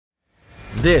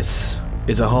This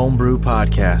is a homebrew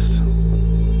podcast.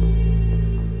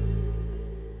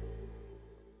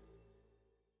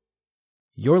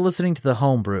 You're listening to The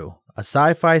Homebrew, a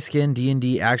sci-fi skin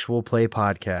D&D actual play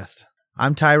podcast.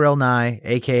 I'm Tyrell Nye,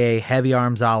 aka Heavy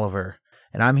Arms Oliver,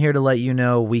 and I'm here to let you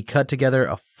know we cut together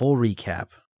a full recap.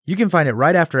 You can find it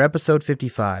right after episode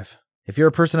 55. If you're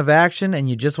a person of action and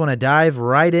you just want to dive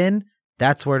right in,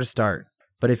 that's where to start.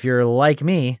 But if you're like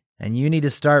me and you need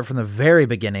to start from the very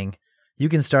beginning, you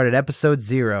can start at episode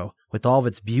 0 with all of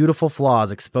its beautiful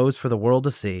flaws exposed for the world to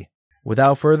see.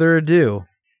 Without further ado,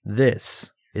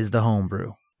 this is The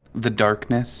Homebrew. The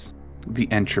darkness,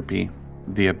 the entropy,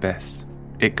 the abyss.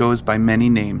 It goes by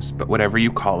many names, but whatever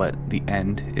you call it, the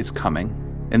end is coming.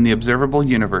 In the observable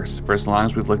universe, for as long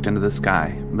as we've looked into the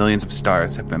sky, millions of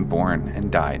stars have been born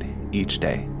and died each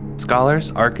day.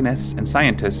 Scholars, arcanists, and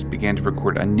scientists began to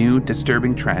record a new,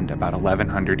 disturbing trend about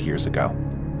 1100 years ago.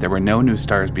 There were no new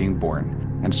stars being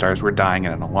born, and stars were dying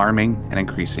at an alarming and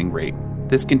increasing rate.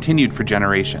 This continued for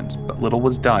generations, but little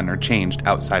was done or changed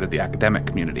outside of the academic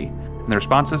community, and the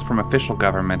responses from official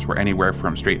governments were anywhere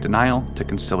from straight denial to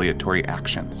conciliatory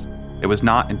actions. It was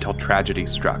not until tragedy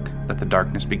struck that the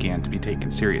darkness began to be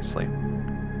taken seriously.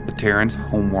 The Terran's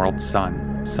homeworld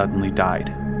sun suddenly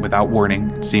died, without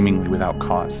warning, seemingly without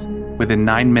cause. Within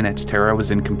 9 minutes, Terra was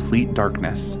in complete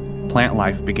darkness. Plant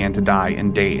life began to die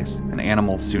in days, and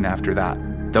animals soon after that.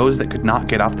 Those that could not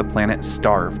get off the planet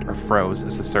starved or froze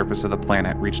as the surface of the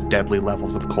planet reached deadly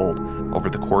levels of cold over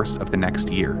the course of the next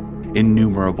year.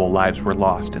 Innumerable lives were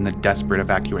lost in the desperate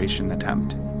evacuation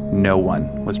attempt. No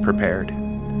one was prepared.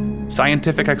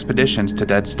 Scientific expeditions to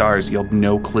dead stars yield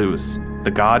no clues.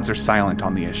 The gods are silent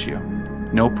on the issue.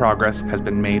 No progress has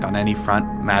been made on any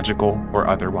front, magical or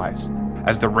otherwise.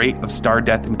 As the rate of star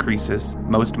death increases,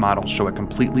 most models show a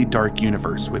completely dark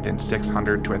universe within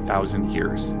 600 to 1,000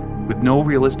 years. With no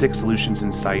realistic solutions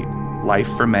in sight, life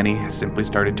for many has simply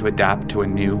started to adapt to a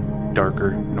new,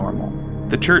 darker normal.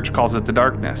 The church calls it the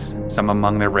darkness. Some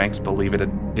among their ranks believe it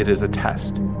is a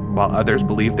test, while others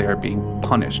believe they are being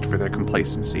punished for their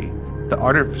complacency. The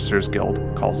Artificers Guild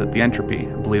calls it the entropy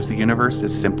and believes the universe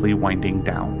is simply winding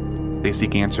down. They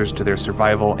seek answers to their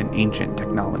survival in ancient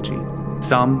technology.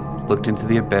 Some looked into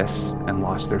the abyss and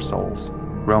lost their souls,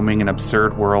 roaming an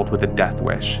absurd world with a death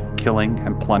wish, killing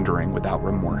and plundering without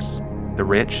remorse. The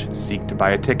rich seek to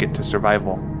buy a ticket to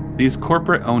survival. These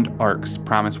corporate-owned arcs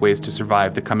promise ways to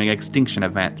survive the coming extinction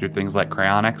event through things like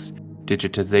cryonics,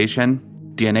 digitization,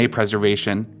 DNA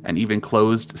preservation, and even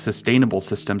closed, sustainable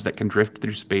systems that can drift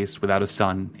through space without a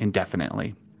sun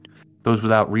indefinitely. Those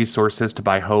without resources to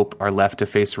buy hope are left to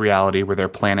face reality where their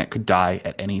planet could die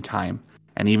at any time.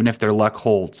 And even if their luck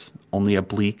holds, only a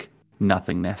bleak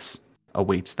nothingness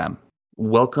awaits them.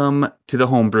 Welcome to the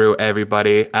Homebrew,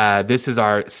 everybody. This is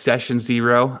our session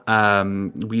 0.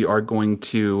 We are going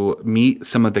to meet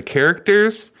some of the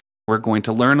characters. We're going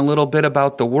to learn a little bit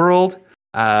about the world,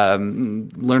 learn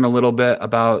a little bit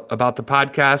about the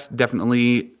podcast.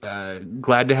 Definitely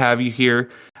glad to have you here.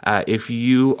 If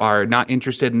you are not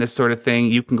interested in this sort of thing,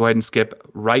 you can go ahead and skip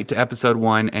right to episode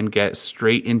 1 and get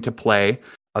straight into play.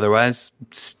 Otherwise,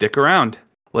 stick around.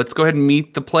 Let's go ahead and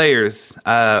meet the players.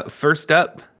 First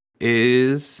up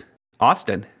is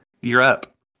Austin. You're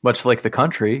up. Much like the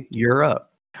country, you're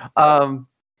up.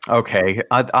 Okay,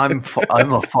 I'm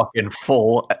a fucking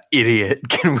full idiot.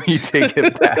 Can we take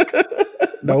it back?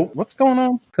 Nope. What's going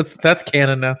on? That's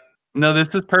canon now. No,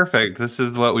 this is perfect. This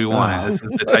is what we want. This is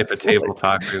the type of table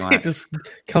talk we want. It just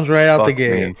comes right out the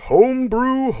gate.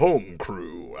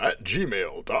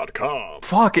 homebrewhomecrew@gmail.com.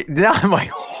 Fuck it, down my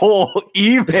whole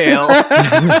email.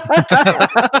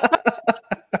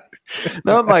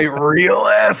 Not my real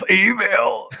ass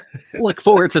email. Look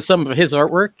forward to some of his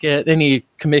artwork. Any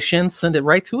commissions, send it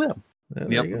right to him.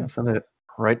 Yep, send it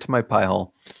right to my pie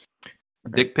hole.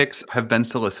 Dick pics have been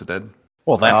solicited.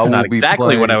 Well, that's not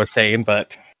exactly what I was saying,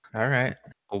 but all right.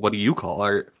 Well, what do you call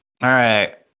art? All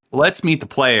right, let's meet the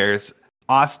players.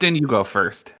 Austin, you go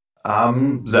first.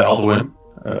 I'm Zeldwin.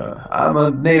 I'm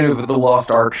a native of the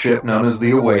Lost Ark ship known as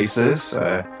the Oasis.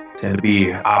 I tend to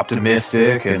be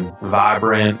optimistic and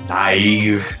vibrant,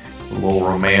 naive, a little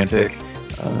romantic.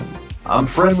 I'm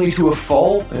friendly to a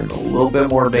fault and a little bit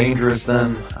more dangerous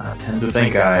than I tend to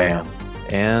think I am.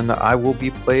 And I will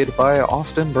be played by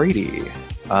Austin Brady.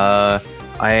 I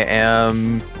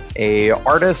am a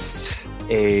artist,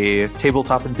 a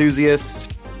tabletop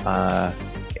enthusiast,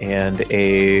 and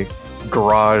a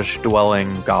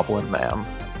garage-dwelling goblin man.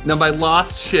 Now, by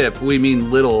lost ship, we mean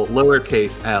little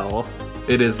lowercase l.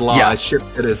 It is lost. Yes. A ship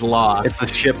that is lost. It's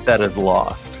a ship that is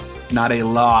lost. not a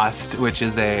lost, which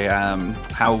is a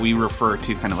how we refer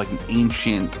to kind of like an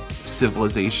ancient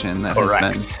civilization that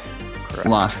has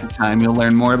been lost to time. You'll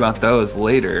learn more about those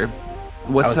later.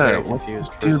 What's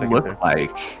dude look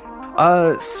like?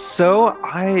 So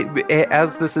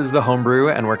as this is the homebrew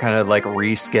and we're kind of like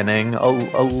reskinning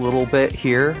a little bit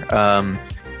here,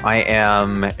 I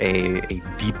am a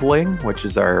deepling, which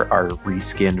is our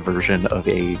reskinned version of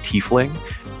a tiefling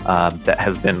that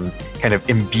has been kind of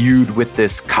imbued with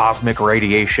this cosmic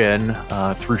radiation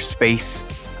through space.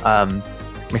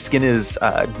 My skin is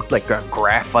like a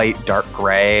graphite dark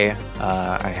gray.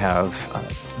 I have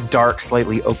dark,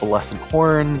 slightly opalescent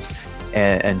horns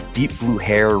and deep blue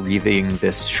hair wreathing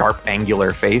this sharp,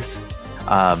 angular face.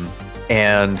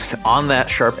 And on that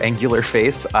sharp, angular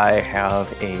face, I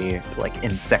have a like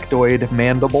insectoid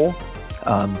mandible.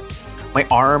 My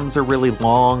arms are really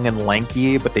long and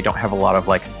lanky, but they don't have a lot of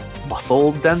like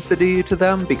muscle density to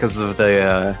them because of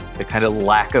the kind of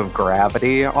lack of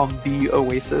gravity on the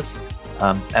Oasis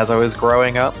as I was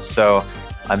growing up. So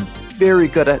I'm very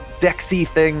good at dexy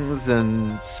things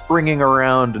and springing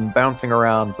around and bouncing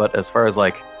around. But as far as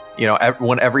like, you know,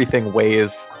 when everything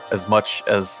weighs as much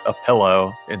as a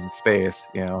pillow in space,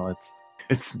 you know,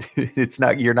 it's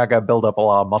not, you're not gonna build up a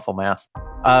lot of muscle mass.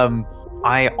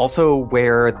 I also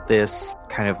wear this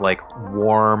kind of like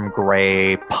warm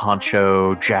gray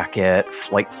poncho jacket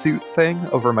flight suit thing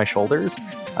over my shoulders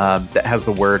that has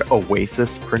the word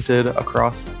Oasis printed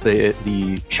across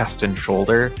the chest and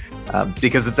shoulder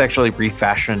because it's actually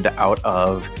refashioned out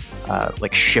of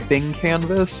like shipping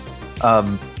canvas.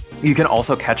 You can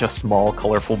also catch a small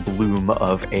colorful bloom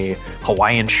of a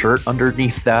Hawaiian shirt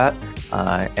underneath that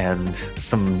and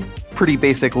some pretty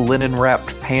basic linen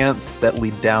wrapped pants that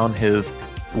lead down his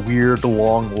weird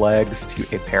long legs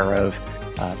to a pair of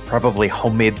probably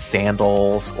homemade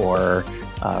sandals or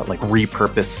like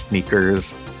repurposed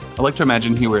sneakers. I like to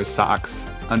imagine he wears socks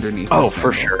underneath. Oh,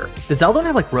 for sure. Does Zeldwin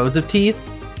have like rows of teeth?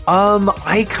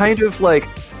 I kind of like,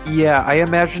 yeah, I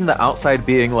imagine the outside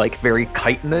being like very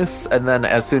chitinous, and then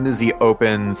as soon as he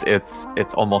opens, it's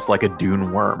almost like a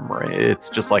dune worm, right? It's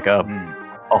just like a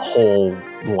hole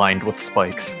lined with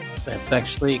spikes. That's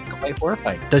actually quite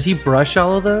horrifying. Does he brush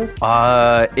all of those?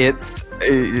 It's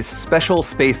special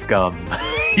space gum.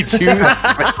 He chews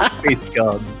special space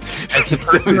gum. As the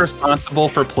person responsible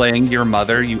for playing your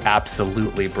mother, you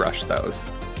absolutely brush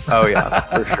those. Oh yeah,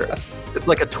 for sure. It's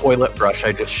like a toilet brush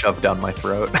I just shoved down my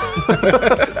throat.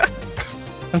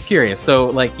 I'm curious. So,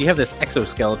 like, you have this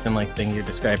exoskeleton like thing you're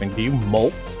describing. Do you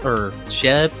molt or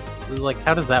shed? Like,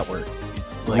 how does that work?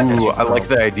 Like, ooh, I like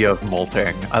the idea of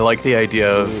molting. I like the idea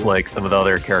of like some of the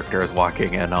other characters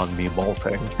walking in on me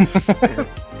molting.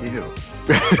 Ew.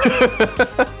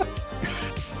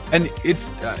 And it's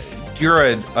you're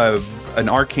an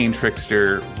arcane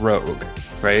trickster rogue,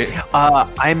 right?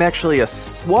 I'm actually a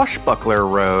swashbuckler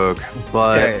rogue,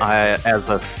 but as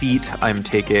a feat, I'm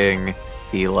taking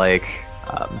the like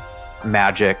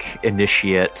magic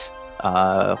initiate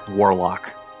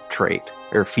warlock trait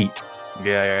or feat.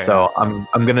 Yeah. So I'm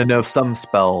gonna know some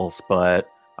spells, but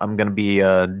I'm gonna be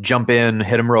jump in,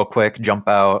 hit him real quick, jump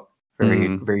out.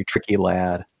 Very tricky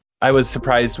lad. I was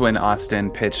surprised when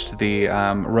Austin pitched the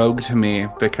rogue to me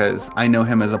because I know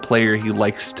him as a player. He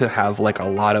likes to have like a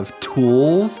lot of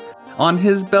tools on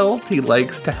his belt. He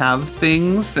likes to have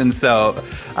things, and so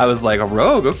I was like, a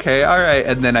rogue, okay, all right.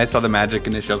 And then I saw the magic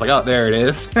initiative. I was like, oh, there it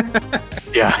is.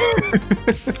 Yeah,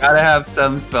 gotta have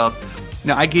some spells.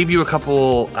 Now, I gave you a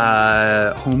couple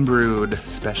homebrewed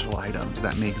special items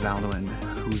that make Zaldwin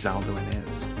who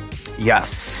Zaldwin is.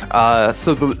 Yes.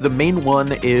 So the main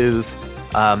one is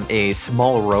a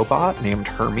small robot named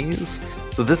Hermes.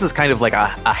 So this is kind of like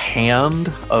a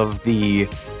hand of the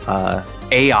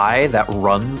AI that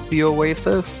runs the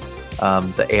Oasis.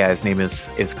 The AI's name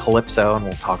is Calypso, and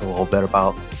we'll talk a little bit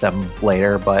about them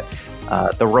later. But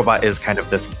the robot is kind of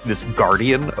this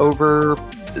guardian over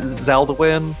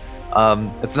Zaldwin.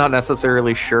 It's not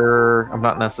necessarily sure. I'm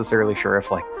not necessarily sure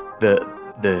if like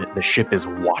the ship is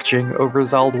watching over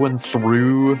Zaldwin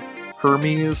through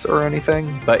Hermes or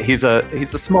anything, but he's a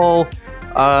small,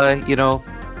 sky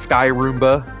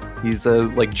Roomba. He's a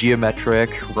like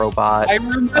geometric robot. Sky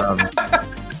Roomba.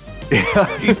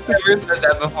 Yeah, you've never said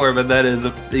that before, but that is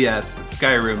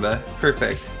Sky Roomba.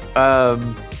 Perfect.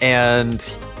 And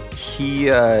he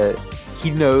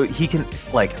can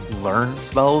like learn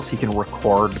spells. He can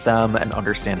record them and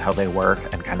understand how they work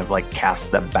and kind of like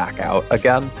cast them back out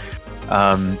again.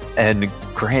 And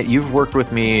Grant, you've worked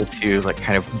with me to like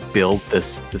kind of build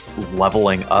this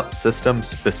leveling up system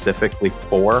specifically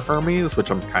for Hermes, which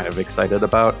I'm kind of excited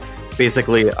about.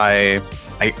 basically I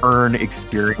earn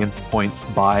experience points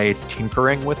by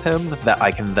tinkering with him that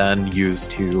I can then use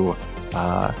to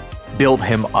build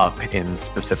him up in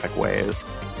specific ways.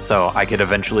 So I could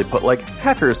eventually put like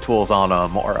hacker's tools on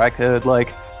him, or I could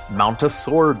like mount a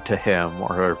sword to him,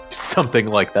 or something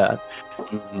like that.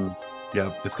 Mm-hmm.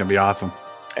 Yep, it's gonna be awesome.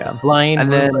 Yeah, Blind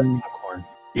and then unicorn.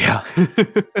 yeah.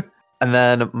 And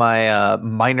then my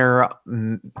minor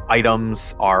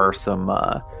items are some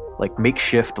like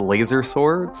makeshift laser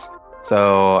swords.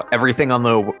 So everything on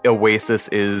the Oasis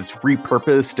is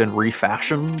repurposed and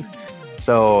refashioned.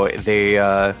 So they,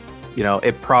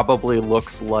 it probably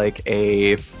looks like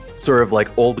a sort of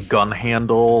like old gun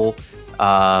handle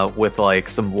with like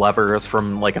some levers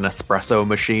from like an espresso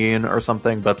machine or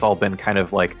something. But it's all been kind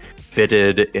of like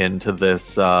fitted into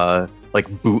this like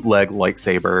bootleg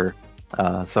lightsaber.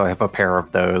 So I have a pair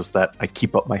of those that I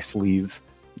keep up my sleeves.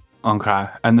 Okay,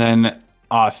 and then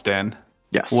Austin.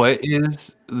 Yes. What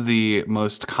is the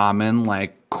most common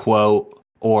like quote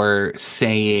or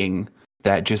saying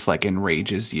that just like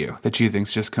enrages you, that you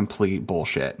think's just complete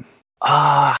bullshit?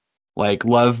 Like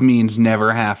love means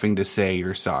never having to say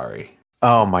you're sorry.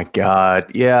 Oh my god.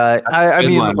 Yeah. I Good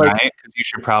mean, one, like, right? 'Cause you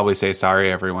should probably say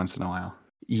sorry every once in a while.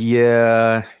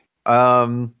 yeah.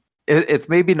 It's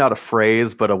maybe not a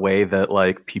phrase, but a way that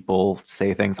like people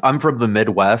say things. I'm from the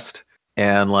Midwest.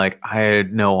 And like I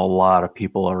know a lot of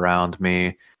people around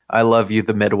me. I love you,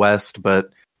 the Midwest, but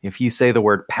if you say the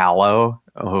word palo,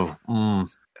 if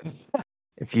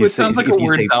you It say, sounds like if a you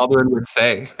word say, Baldwin would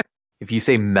say. if you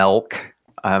say milk,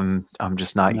 I'm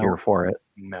just not here for it.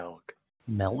 Milk.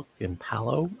 Milk and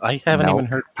Palo? I haven't even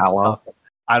heard palo.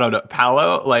 I don't know.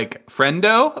 Palo? Like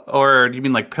friendo? Or do you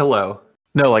mean like pillow?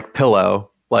 No, like pillow.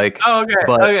 Like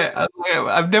Okay.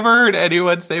 I've never heard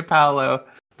anyone say palo.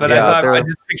 But Yeah, I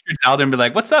just pictured Alden be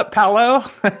like, "What's up, Palo?"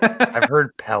 I've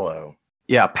heard Pello.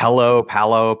 Yeah, palo.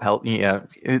 Yeah,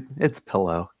 it's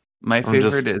pillow. My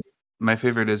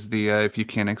favorite is the if you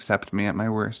can't accept me at my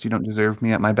worst, you don't deserve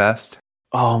me at my best.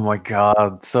 Oh my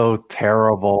god, so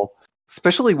terrible.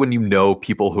 Especially when you know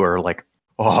people who are like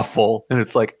awful, and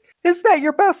it's like, is that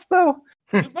your best though?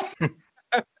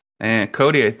 And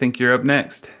Cody, I think you're up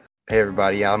next. Hey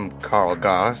everybody, I'm Carl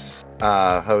Goss,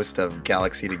 host of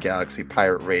Galaxy to Galaxy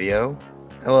Pirate Radio.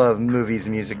 I love movies,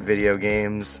 music, video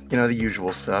games, the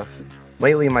usual stuff.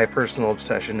 Lately my personal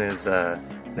obsession is the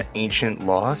Ancient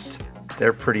Lost.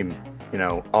 They're pretty,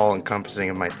 all-encompassing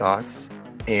of my thoughts.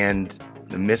 And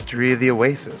the mystery of the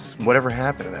Oasis, whatever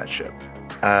happened to that ship.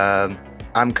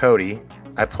 I'm Cody,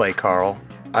 I play Carl.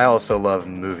 I also love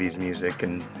movies, music,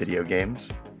 and video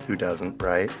games. Who doesn't,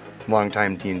 right?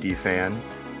 Longtime D&D fan.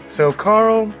 So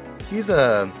Carl, he's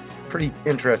a pretty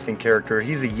interesting character.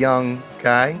 He's a young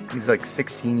guy. He's like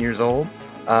 16 years old.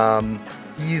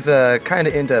 He's kind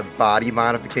of into body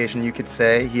modification, you could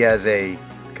say. He has a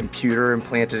computer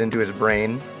implanted into his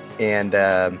brain and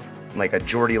like a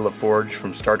Geordie LaForge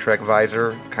from Star Trek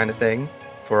visor kind of thing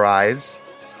for eyes.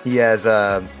 He has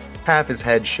half his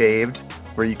head shaved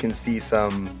where you can see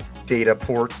some data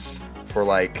ports for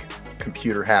like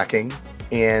computer hacking.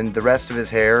 And the rest of his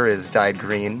hair is dyed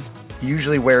green. He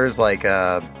usually wears like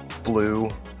a blue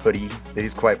hoodie that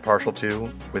he's quite partial to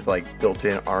with like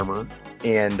built-in armor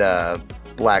and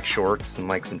black shorts and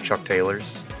like some Chuck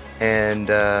Taylors. And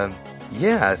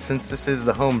since this is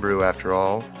the homebrew after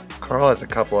all, Carl has a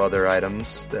couple other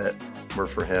items that were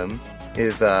for him.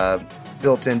 His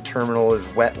built-in terminal is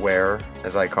wetware,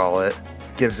 as I call it.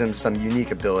 Gives him some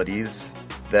unique abilities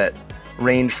that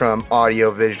range from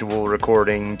audio-visual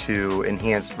recording to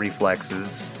enhanced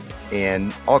reflexes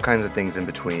and all kinds of things in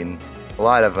between. A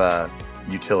lot of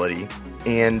utility.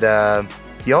 And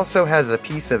he also has a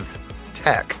piece of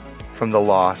tech from the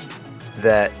Lost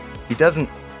that he doesn't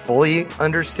fully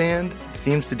understand. It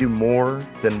seems to do more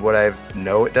than what I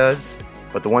know it does.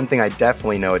 But the one thing I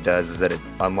definitely know it does is that it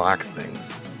unlocks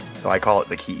things. So I call it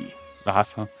the key.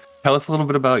 Awesome. Tell us a little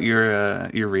bit about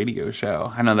your radio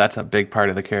show. I know that's a big part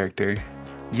of the character.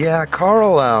 Yeah,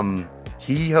 Carl,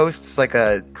 he hosts like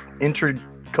a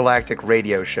intergalactic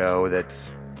radio show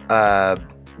that's,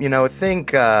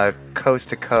 think Coast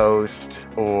to Coast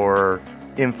or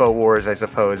InfoWars, I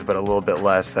suppose, but a little bit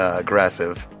less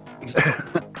aggressive.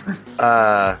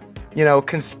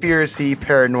 Conspiracy,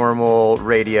 paranormal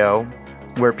radio,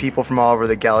 where people from all over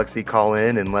the galaxy call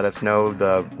in and let us know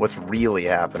what's really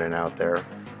happening out there.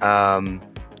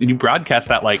 You broadcast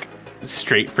that like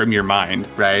straight from your mind,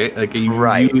 right? Like you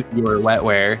use your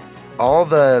wetware. All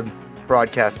the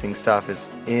broadcasting stuff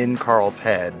is in Carl's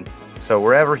head. So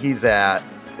wherever he's at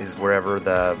is wherever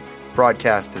the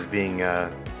broadcast is being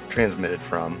transmitted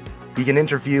from. He can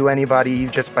interview anybody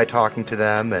just by talking to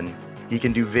them, and He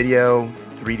can do video,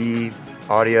 3D,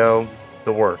 audio,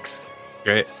 the works.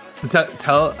 Great.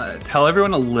 Tell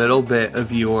everyone a little bit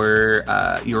of your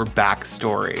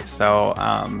backstory. So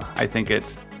I think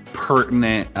it's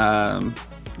pertinent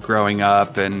growing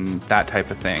up and that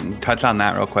type of thing. Touch on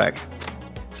that real quick.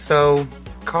 So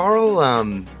Carl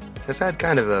has had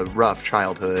kind of a rough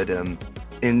childhood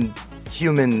in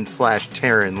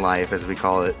human/Terran life, as we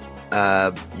call it.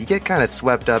 You get kind of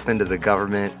swept up into the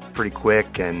government pretty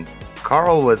quick, and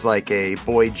Carl was like a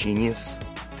boy genius.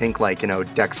 Think like,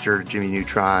 Dexter, Jimmy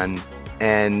Neutron,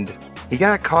 and he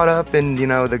got caught up in,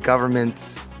 the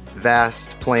government's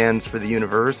vast plans for the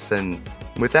universe, and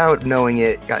without knowing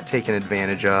it, got taken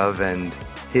advantage of, and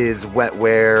his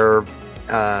wetware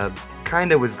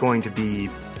kind of was going to be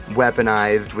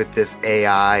weaponized with this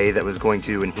AI that was going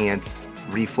to enhance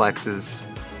reflexes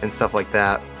and stuff like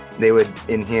that. They would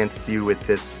enhance you with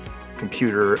this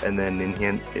computer and then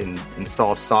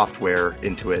install software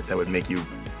into it that would make you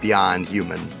beyond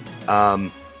human.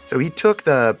 So he took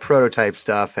the prototype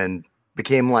stuff and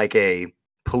became like a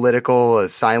political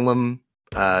asylum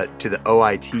to the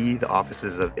OIT, the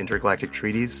Offices of Intergalactic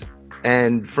Treaties.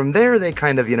 And from there, they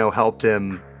kind of, helped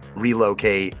him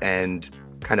relocate and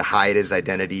kind of hide his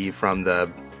identity from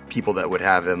the people that would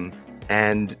have him.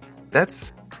 And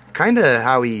that's kind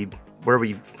of where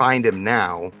we find him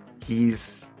now.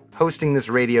 He's hosting this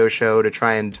radio show to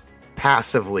try and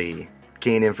passively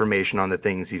gain information on the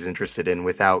things he's interested in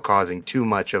without causing too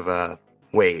much of a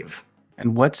wave.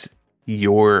 And what's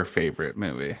your favorite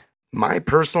movie? My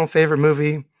personal favorite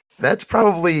movie? That's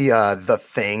probably The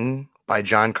Thing by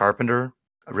John Carpenter.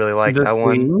 I really like that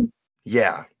one.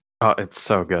 Yeah. Oh, it's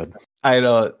so good. I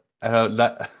don't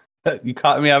that you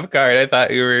caught me off guard. I thought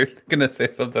you were gonna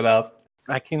say something else.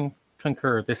 I can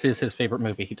concur. This is his favorite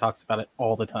movie. He talks about it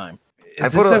all the time.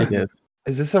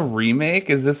 Is this a remake?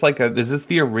 Is this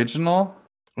the original?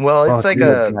 Well, it's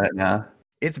it's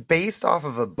it's based off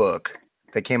of a book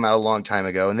that came out a long time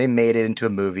ago, and they made it into a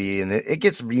movie, and it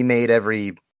gets remade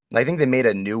I think they made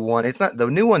a new one. It's not the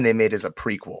new one they made is a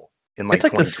prequel in It's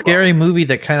like the scary movie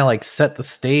that kind of like set the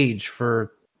stage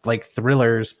for like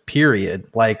thrillers, period,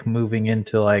 like moving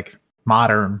into like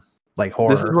modern like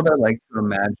horror. This is what I like to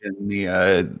imagine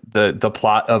the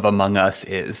plot of Among Us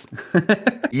is.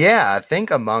 Yeah, I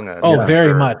think Among Us. Oh, for very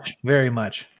sure. much, very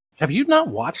much. Have you not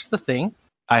watched The Thing?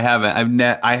 I haven't.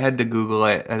 I had to Google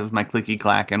it. It was my clicky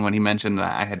clack, and when he mentioned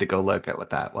that, I had to go look at what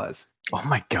that was. Oh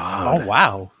my god. Oh,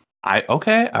 wow.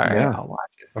 Okay. All right. Yeah. I'll watch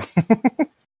it.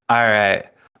 All right.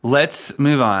 Let's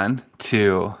move on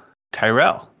to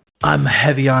Tyrell. I'm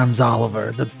Heavy Arms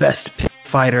Oliver, the best pit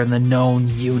fighter in the known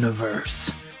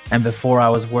universe. And before I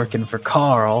was working for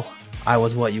Carl, I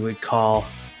was what you would call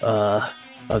a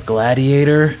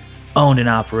gladiator, owned and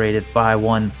operated by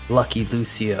one Lucky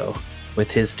Lucio with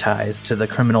his ties to the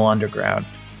criminal underground.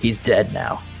 He's dead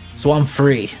now, so I'm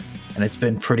free, and it's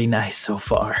been pretty nice so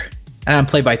far. And I'm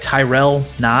played by Tyrell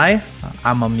Nye.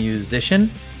 I'm a musician,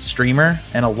 streamer,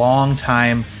 and a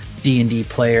long-time D&D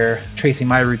player, tracing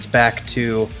my roots back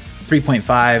to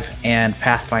 3.5 and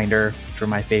Pathfinder, which were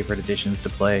my favorite editions to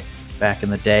play back in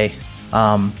the day.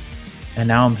 And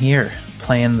now I'm here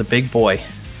playing the big boy.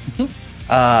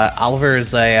 Oliver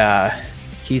is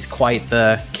he's quite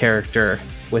the character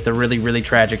with a really, really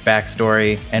tragic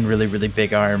backstory and really, really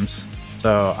big arms.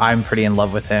 So I'm pretty in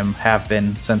love with him, have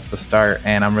been since the start,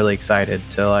 and I'm really excited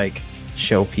to like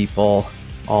show people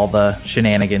all the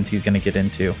shenanigans he's going to get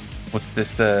into. What's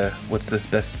this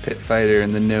best pit fighter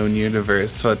in the known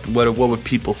universe? What would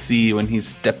people see when he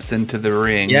steps into the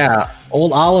ring? Yeah,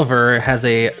 old Oliver has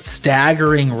a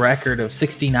staggering record of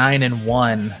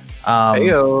 69-1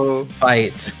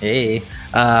 fights. Hey,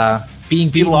 being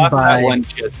He beaten lost by that one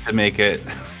chip to make it.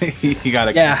 You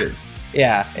gotta keep it.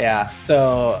 Yeah.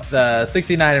 So the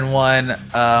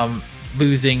 69-1,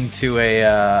 losing to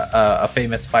a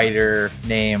famous fighter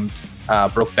named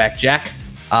Brokeback Jack.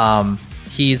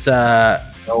 He's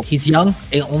young,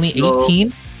 only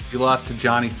 18. You lost to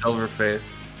Johnny Silverface.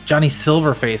 Johnny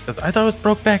Silverface. I thought it was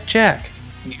Brokeback Jack.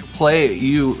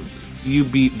 You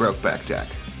beat Brokeback Jack.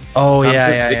 Oh Time to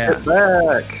yeah. take it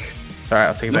back. Sorry,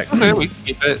 I'll take it back. Okay, we can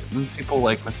keep it. People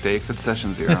like mistakes. It's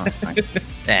session 0. It's fine.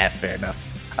 Fair enough.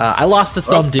 I lost to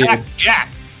some dude. Jack.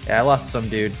 Yeah, I lost to some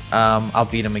dude. I'll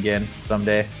beat him again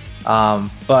someday.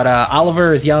 But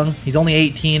Oliver is young. He's only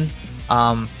 18.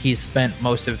 He's spent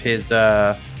most of his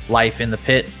life in the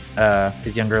pit,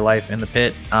 his younger life in the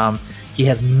pit. He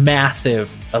has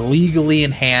massive, illegally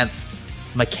enhanced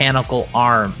mechanical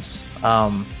arms,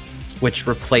 which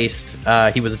replaced,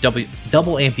 he was a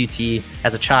double amputee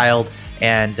as a child,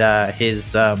 and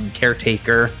his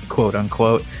caretaker, quote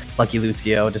unquote, Lucky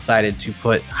Lucio, decided to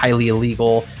put highly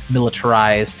illegal,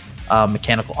 militarized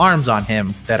mechanical arms on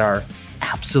him that are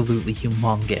absolutely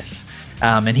humongous.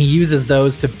 And he uses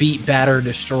those to beat, batter,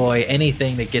 destroy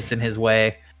anything that gets in his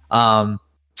way.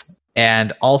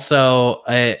 And also,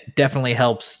 it definitely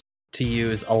helps to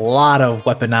use a lot of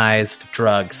weaponized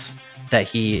drugs that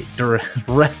he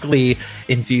directly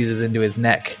infuses into his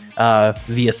neck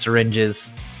via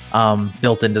syringes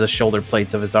built into the shoulder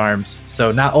plates of his arms.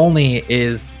 So not only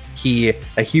is he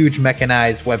a huge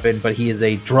mechanized weapon, but he is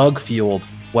a drug-fueled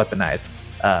weaponized,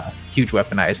 huge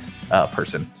weaponized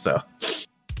person. So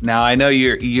now I know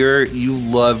you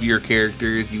love your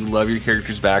characters. You love your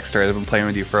characters' backstory. I've been playing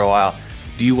with you for a while.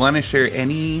 Do you want to share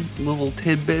any little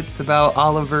tidbits about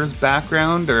Oliver's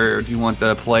background, or do you want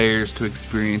the players to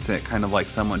experience it kind of like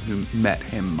someone who met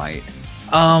him might?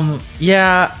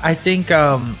 Yeah, I think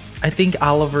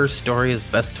Oliver's story is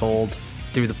best told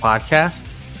through the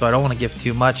podcast, so I don't want to give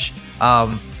too much.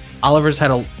 Oliver's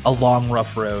had a long,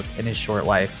 rough road in his short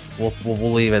life. We'll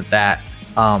leave it at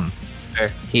that.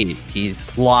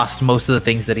 He's lost most of the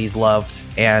things that he's loved,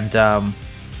 and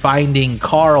finding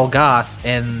Carl Goss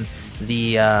and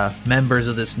the members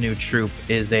of this new troop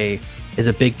is a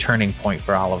big turning point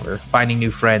for Oliver. Finding new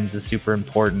friends is super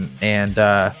important,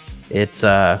 and it's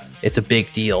a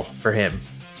big deal for him.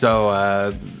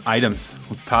 So items.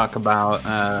 Let's talk about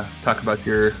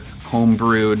your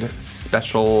homebrewed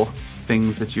special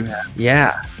things that you have.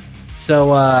 Yeah.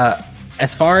 So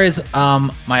as far as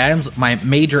my items, my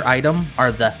major item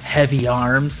are the heavy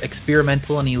arms,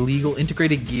 experimental and illegal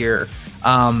integrated gear.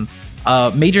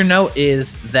 Major note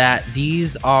is that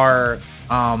these are,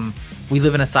 we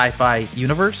live in a sci-fi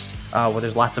universe where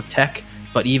there's lots of tech,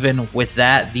 but even with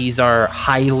that, these are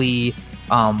highly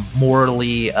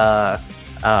morally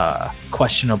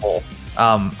questionable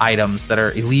items that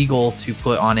are illegal to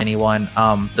put on anyone.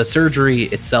 The surgery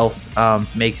itself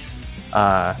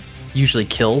usually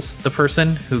kills the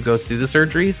person who goes through the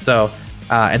surgery, so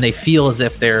and they feel as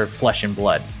if they're flesh and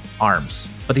blood arms.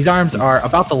 But these arms are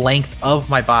about the length of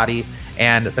my body,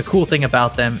 and the cool thing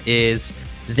about them is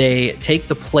they take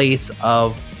the place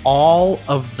of all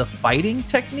of the fighting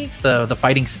techniques, the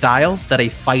fighting styles that a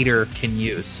fighter can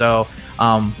use. So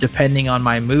depending on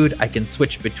my mood, I can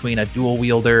switch between a dual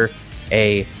wielder,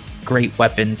 a great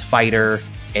weapons fighter,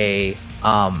 a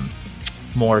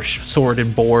more sword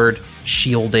and board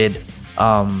shielded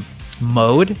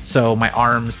mode. So my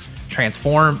arms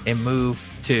transform and move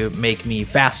to make me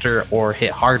faster or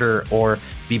hit harder or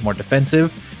be more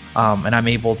defensive, and I'm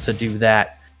able to do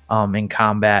that in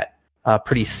combat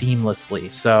pretty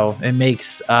seamlessly. So it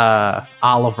makes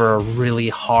Oliver a really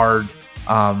hard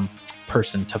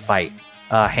person to fight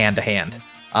hand to hand.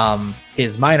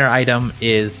 His minor item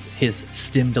is his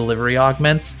stim delivery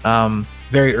augments.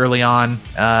 Very early on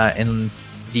in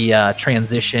the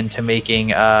transition to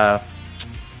making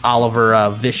Oliver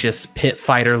a vicious pit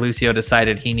fighter, Lucio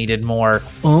decided he needed more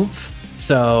oomph.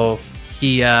 So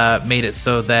he made it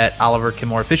so that Oliver can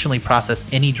more efficiently process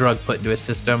any drug put into his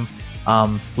system,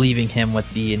 leaving him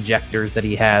with the injectors that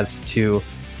he has to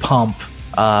pump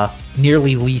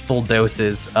nearly lethal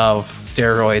doses of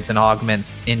steroids and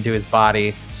augments into his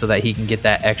body so that he can get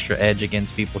that extra edge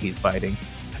against people he's fighting.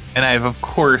 And I've, of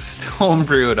course,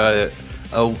 homebrewed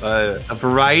a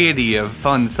variety of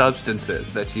fun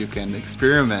substances that you can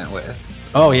experiment with.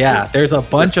 Oh yeah, there's a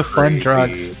bunch of fun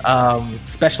drugs,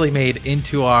 specially made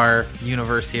into our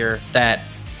universe here that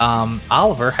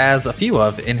Oliver has a few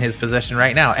of in his possession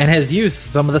right now, and has used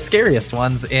some of the scariest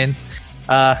ones in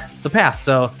the past.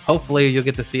 So hopefully you'll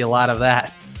get to see a lot of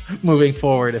that moving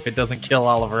forward if it doesn't kill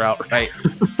Oliver outright.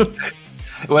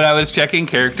 When I was checking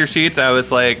character sheets, I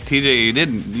was like, TJ,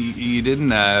 you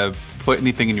didn't put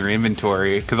anything in your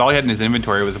inventory, because all he had in his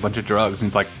inventory was a bunch of drugs, and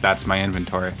he's like, that's my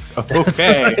inventory. Like,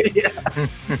 okay.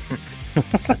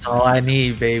 That's all I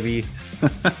need, baby.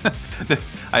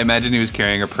 I imagine he was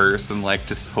carrying a purse and like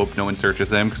just hope no one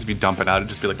searches him, because if you dump it out, it'd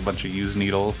just be like a bunch of used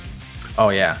needles. Oh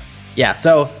yeah.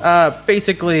 So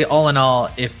basically, all in all,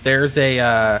 if there's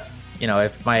a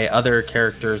if my other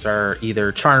characters are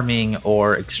either charming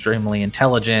or extremely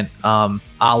intelligent,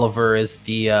 Oliver is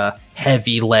the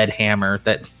heavy lead hammer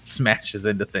that smashes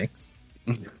into things.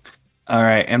 All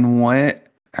right, and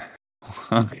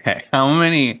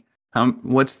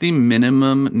what's the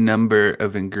minimum number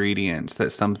of ingredients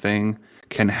that something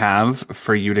can have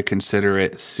for you to consider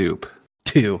it soup?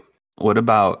 2. What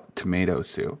about tomato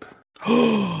soup?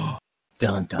 Dun,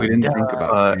 dun, We didn't dun. think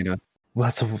about tomato.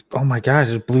 Oh my god,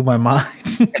 it just blew my mind.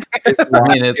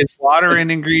 Is water an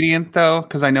ingredient though?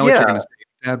 Because I know what you're going to say.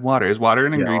 Add water. Is water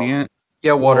an ingredient?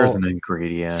 Yeah, water's Well, an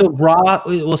ingredient.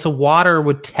 So so water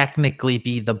would technically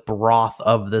be the broth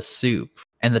of the soup,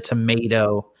 and the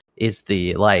tomato is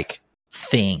the like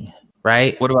thing,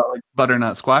 right? What about like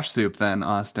butternut squash soup then,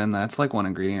 Austin? That's like one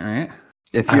ingredient, right?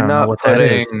 if I you're don't know not what that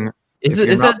is. putting, Is if it?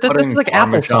 you're Is not that's putting like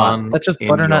applesauce? Parmesan That's just in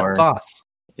butternut your- sauce.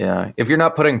 yeah, if you're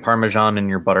not putting Parmesan in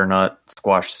your butternut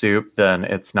squash soup, then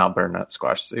it's not butternut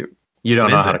squash soup. You don't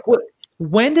What know is how it? to cook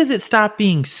When does it stop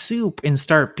being soup and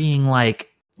start being like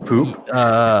poop.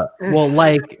 well,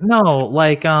 like no,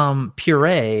 like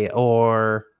puree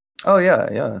or Oh yeah.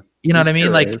 you know what I There's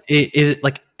mean? Like purees. it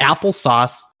like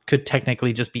applesauce could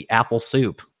technically just be apple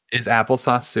soup, Is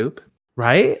applesauce soup?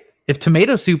 right? If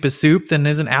tomato soup is soup, then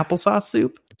isn't applesauce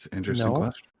soup? It's an interesting No.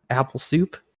 question. Apple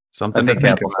soup? I Something think to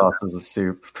think about. applesauce is a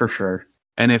soup for sure.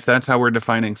 And if that's how we're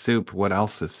defining soup, what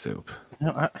else is soup?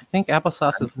 No, I think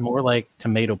applesauce is more like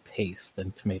tomato paste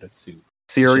than tomato soup.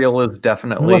 Cereal is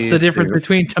definitely. What's the difference soup.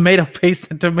 between tomato paste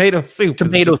and tomato soup? Is it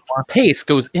Tomato just- paste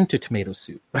goes into tomato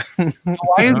soup.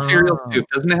 Why is cereal Oh. soup?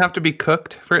 Doesn't it have to be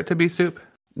cooked for it to be soup?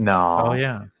 No. Oh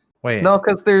yeah. Wait. No,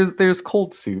 because there's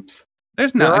cold soups.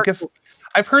 There's There not. I are guess cold soups.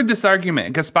 I've heard this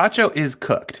argument. Gazpacho is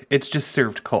cooked. It's just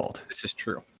served cold. This is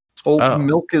true. Oh, Oh.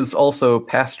 milk is also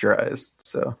pasteurized.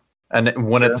 So, and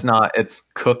when it's not, it's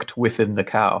cooked within the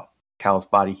cow. Cow's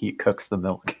body heat cooks the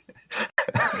milk.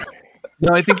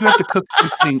 No, I think you have to cook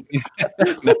something.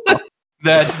 No,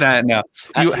 that's not. No,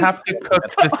 you have to cook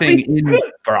the thing in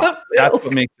broth. That's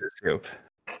what makes it soup.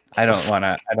 I don't want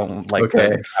to. I don't like.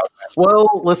 Okay.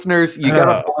 Well, listeners, you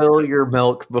gotta boil your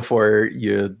milk before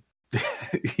you,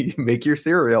 you make your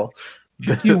cereal.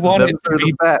 You want it Those to are the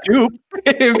be facts. soup.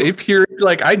 If you're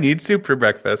like, I need soup for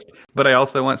breakfast, but I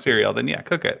also want cereal, then yeah,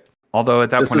 cook it. Although at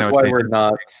that This point, is I would why say, we're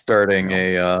not starting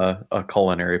a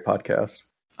culinary podcast.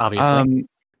 Obviously.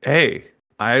 Hey,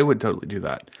 I would totally do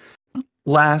that.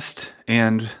 Last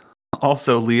and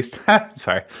also least,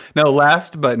 sorry, no,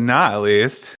 last but not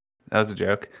least, that was a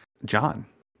joke. John,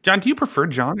 do you prefer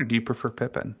John or do you prefer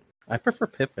Pippin? I prefer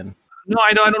Pippin. No,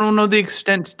 I don't know the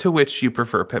extent to which you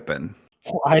prefer Pippin.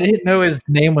 I didn't know his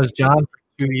name was John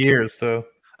for 2 years, so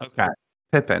Okay,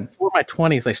 Pippin. Before my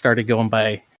 20s, I started going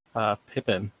by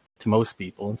Pippin to most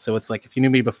people. And so it's like, if you knew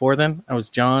me before then, I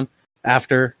was John.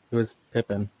 After, it was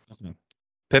Pippin.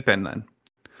 Pippin, then.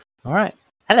 All right.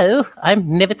 Hello, I'm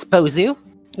Nivitz Pozu,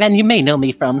 and you may know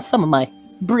me from some of my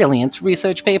brilliant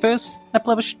research papers I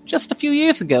published just a few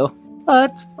years ago.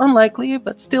 But unlikely,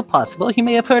 but still possible, you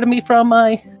may have heard of me from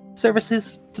my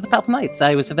services to the Palpable Knights.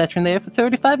 I was a veteran there for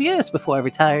 35 years before I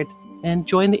retired and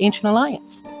joined the Ancient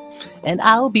Alliance. And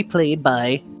I'll be played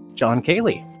by John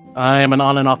Cayley. I am an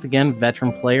on and off again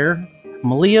veteran player.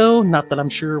 I'm a Leo, not that I'm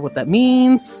sure what that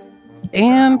means.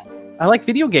 And I like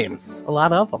video games, a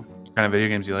lot of them. What kind of video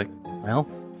games you like? Well,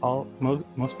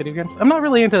 most video games. I'm not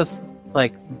really into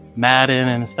like Madden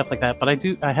and stuff like that, but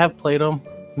I have played them.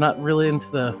 I'm not really into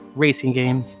the racing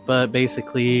games, but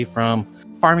basically from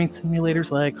farming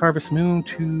simulators like Harvest Moon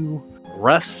to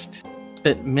Rust.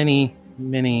 Spent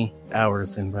many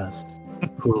hours in Rust.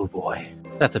 Oh boy,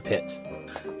 that's a pit.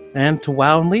 And to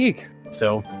WoW and League.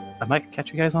 So I might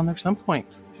catch you guys on there some point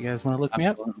if you guys want to look me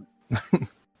up.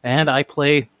 And I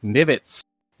play Nivitz.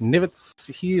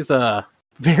 Nivitz, he's a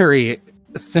very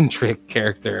eccentric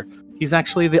character. He's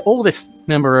actually the oldest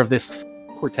member of this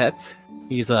quartet.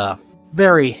 He's a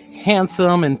very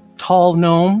handsome and tall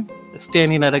gnome,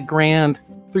 standing at a grand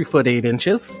 3 foot 8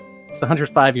 inches. He's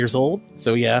 105 years old,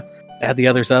 so yeah, add the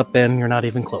others up and you're not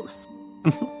even close.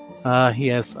 He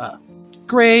has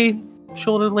gray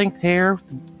shoulder-length hair,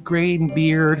 gray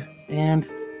beard, and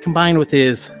combined with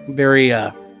his very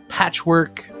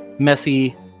patchwork,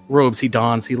 messy robes he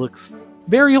dons, he looks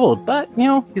very old, but, you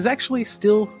know, he's actually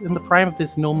still in the prime of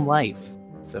his gnome life.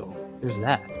 So, there's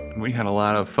that. We had a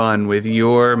lot of fun with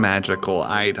your magical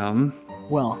item.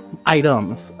 Well,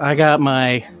 items. I got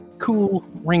my cool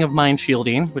Ring of Mind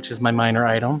Shielding, which is my minor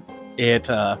item. It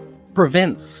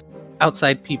prevents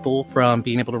outside people from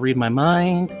being able to read my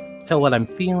mind, tell what I'm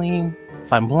feeling,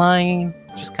 if I'm lying.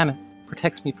 Just kind of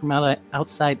protects me from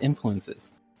outside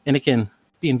influences. And it can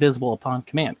be invisible upon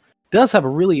command. It does have a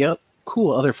really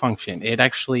cool other function. It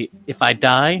actually, if I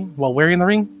die while wearing the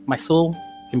ring, my soul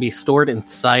can be stored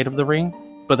inside of the ring.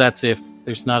 But that's if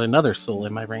there's not another soul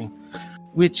in my ring.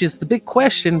 Which is the big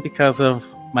question because of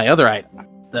my other item,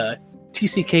 the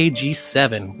TCK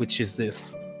G7, which is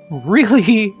this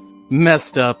really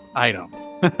messed up item.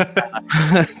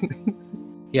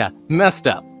 Yeah, messed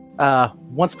up.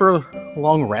 Once per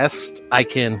long rest, I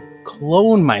can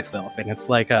clone myself, and it's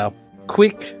like a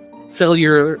quick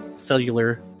cellular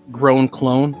grown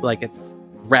clone. Like it's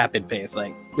rapid pace.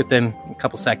 Like within a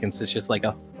couple seconds, it's just like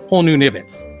a whole new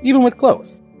Nivets, even with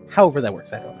clothes. However that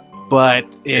works, I don't know.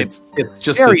 But it's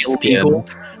just very a skin. illegal.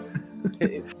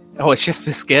 Oh, it's just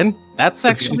the skin? That's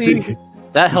actually...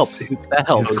 That helps. That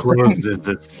helps. His clothes is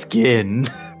a skin.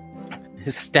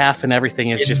 His staff and everything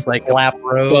is just like Lap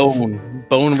rose.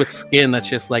 bone with skin that's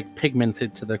just like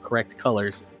pigmented to the correct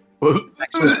colors.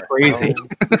 It's crazy.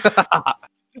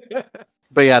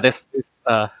 But yeah, this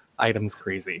item's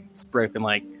crazy. It's broken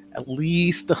like at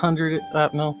least 100,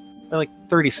 like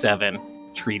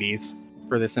 37 treaties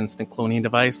for this instant cloning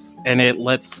device, and it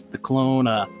lets the clone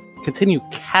continue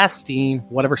casting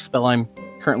whatever spell I'm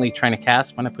currently trying to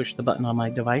cast when I push the button on my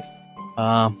device.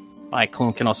 My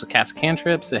clone can also cast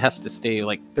cantrips. It has to stay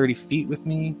like 30 feet with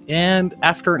me, and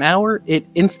after an hour, it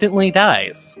instantly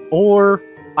dies, or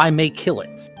I may kill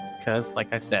it. Because,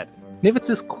 like I said, Nivets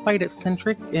is quite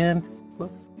eccentric, and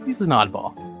well, he's an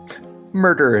oddball.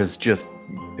 Murder is just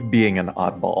being an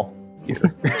oddball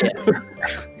here.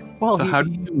 Well, So how do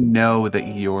you know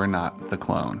that you're not the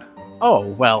clone? Oh,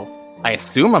 well, I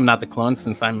assume I'm not the clone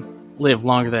since I'm live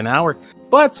longer than an hour,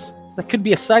 but that could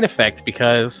be a side effect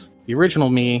because the original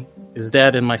me is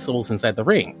dead and my soul's inside the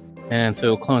ring, and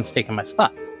so clone's taking my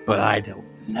spot. But I don't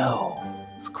know.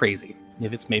 It's crazy.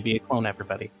 Nivets may be a clone,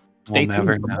 everybody. Stay tuned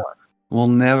for more. We'll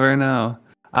never know.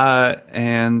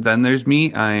 And then there's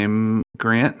me. I'm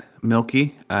Grant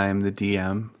Milky. I'm the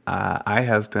DM. I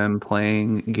have been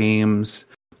playing games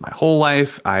my whole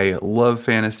life. I love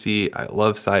fantasy. I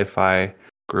love sci-fi.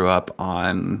 Grew up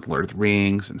on Lord of the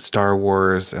Rings and Star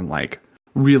Wars and like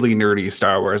really nerdy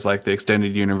Star Wars, like the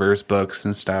extended universe books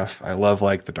and stuff. I love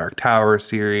like the Dark Tower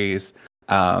series.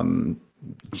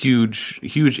 Huge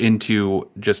into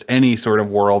just any sort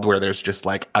of world where there's just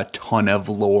like a ton of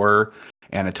lore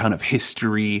and a ton of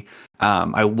history.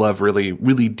 I love really,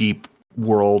 really deep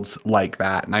worlds like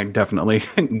that, and I definitely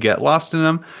get lost in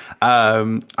them.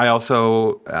 I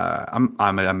also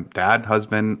I'm a dad,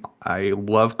 husband. I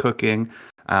love cooking.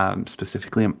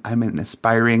 Specifically, I'm an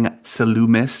aspiring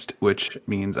salumist, which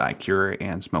means I cure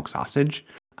and smoke sausage.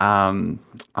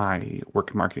 I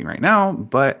work in marketing right now,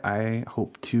 but I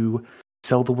hope to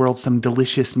sell the world some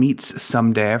delicious meats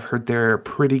someday. I've heard they're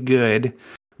pretty good.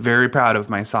 Very proud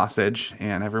of my sausage,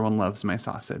 and everyone loves my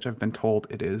sausage. I've been told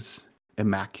it is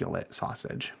immaculate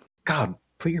sausage. God,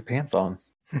 put your pants on.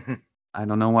 I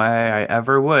don't know why I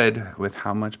ever would with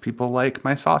how much people like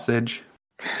my sausage.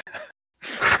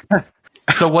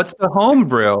 So what's the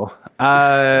homebrew?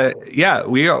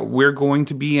 We're going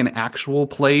to be an actual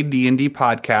play D&D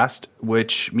podcast,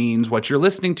 which means what you're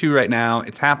listening to right now,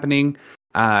 it's happening.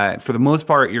 For the most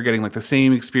part, you're getting like the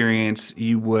same experience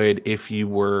you would if you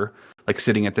were like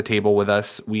sitting at the table with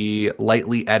us. We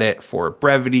lightly edit for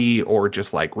brevity or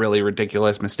just like really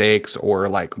ridiculous mistakes or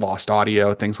like lost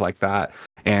audio, things like that,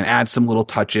 and add some little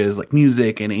touches like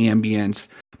music and ambience.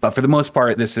 But for the most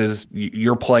part, this is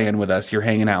you're playing with us, you're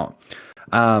hanging out.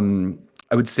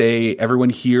 I would say everyone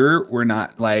here, we're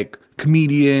not like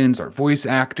comedians or voice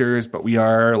actors, but we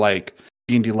are like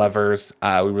D&D lovers.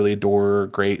 We really adore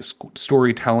great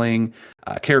storytelling,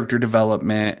 character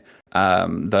development,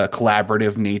 the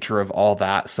collaborative nature of all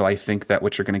that. So I think that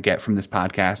what you're going to get from this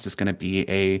podcast is going to be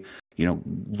a,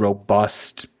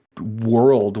 robust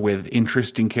world with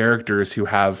interesting characters who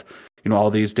have, all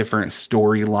these different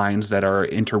storylines that are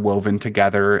interwoven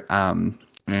together.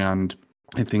 And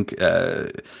I think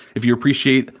if you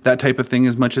appreciate that type of thing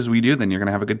as much as we do, then you're going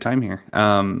to have a good time here.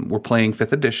 We're playing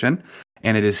 5th edition,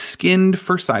 and it is skinned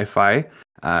for sci-fi.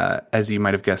 As you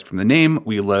might have guessed from the name,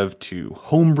 we love to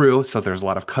homebrew, so there's a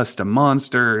lot of custom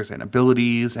monsters and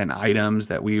abilities and items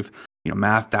that we've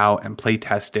mathed out and play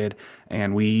tested,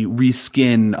 and we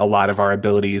reskin a lot of our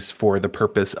abilities for the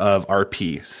purpose of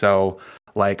RP. So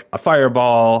like a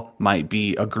fireball might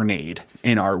be a grenade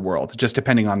in our world, just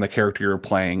depending on the character you're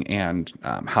playing and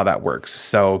how that works.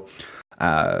 So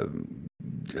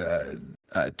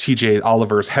TJ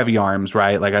Oliver's heavy arms,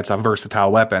 right? Like that's a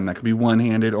versatile weapon that could be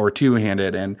one-handed or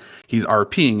two-handed, and he's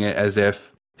RPing it as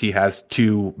if he has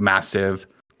two massive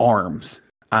arms.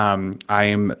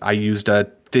 I used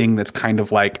a thing that's kind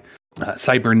of like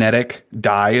cybernetic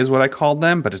die is what I called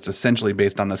them, but it's essentially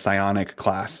based on the psionic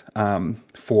class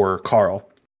for Carl.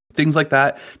 Things like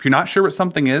that. If you're not sure what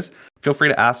something is, feel free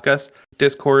to ask us.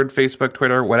 Discord, Facebook,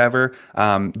 Twitter, whatever.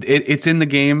 It's in the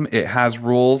game. It has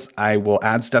rules. I will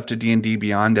add stuff to D&D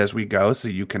Beyond as we go, so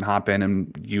you can hop in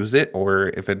and use it, or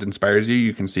if it inspires you,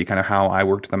 you can see kind of how I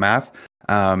worked the math.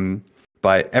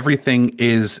 But everything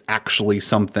is actually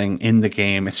something in the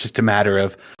game. It's just a matter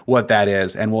of what that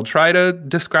is. And we'll try to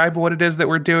describe what it is that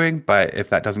we're doing. But if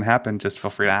that doesn't happen, just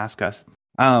feel free to ask us.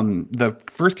 The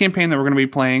first campaign that we're going to be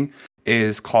playing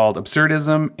is called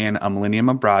Absurdism and a Millennium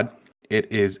Abroad.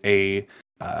 it is a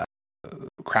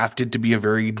crafted to be a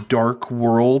very dark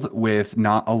world with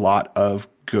not a lot of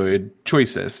good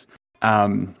choices.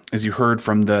 As you heard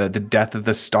from the death of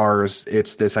the stars,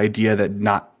 it's this idea that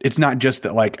it's not just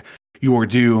that like you're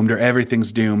doomed or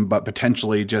everything's doomed, but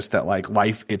potentially just that like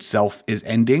life itself is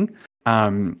ending.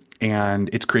 And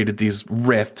it's created these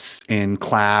rifts in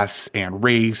class and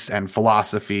race and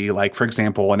philosophy. Like, for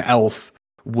example, an elf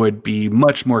would be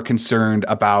much more concerned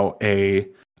about a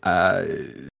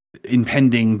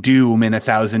impending doom in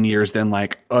 1,000 years than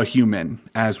like a human,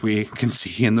 as we can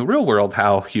see in the real world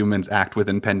how humans act with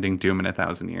impending doom in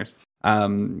 1,000 years.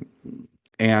 And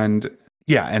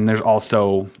there's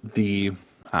also the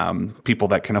people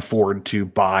that can afford to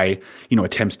buy,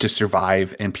 attempts to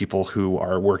survive, and people who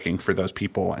are working for those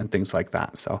people and things like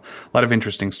that. So a lot of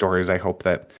interesting stories. I hope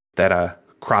that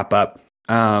crop up.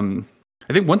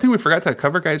 I think one thing we forgot to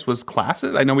cover, guys, was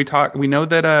classes. I know we know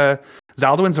that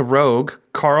Zaldwin's a rogue.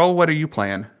 Carl, what are you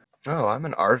playing? Oh, I'm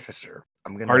an artificer.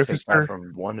 I'm going to take that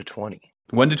from 1 to 20.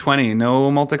 1 to 20.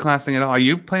 No multiclassing at all. Are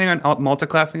you planning on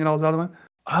multiclassing at all, Zaldwin?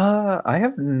 I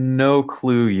have no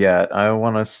clue yet. I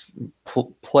want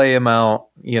to play him out.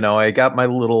 I got my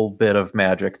little bit of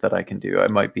magic that I can do. I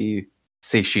might be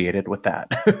satiated with that.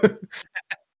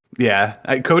 Yeah,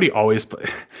 Cody always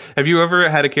Have you ever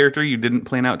had a character you didn't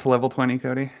plan out to level 20,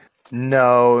 Cody?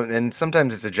 No, and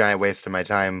sometimes it's a giant waste of my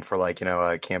time for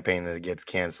a campaign that gets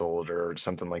canceled or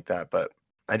something like that. But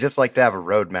I just like to have a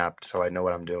roadmap so I know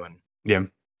what I'm doing. Yeah.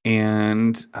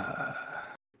 And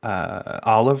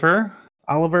Oliver?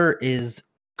 Oliver is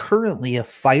currently a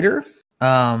fighter,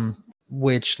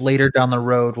 which later down the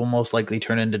road will most likely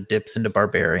turn into dips into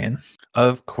barbarian.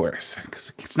 Of course,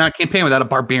 because it's not a campaign without a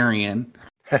barbarian.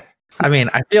 I mean,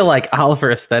 I feel like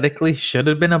Oliver aesthetically should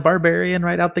have been a barbarian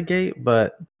right out the gate,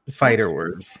 but fighter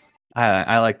works.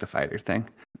 I like the fighter thing.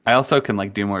 I also can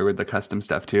do more with the custom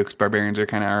stuff too, because barbarians are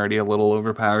kind of already a little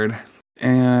overpowered.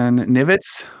 And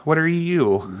Nivitz, what are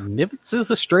you? Nivitz is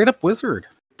a straight up wizard.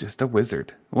 Just a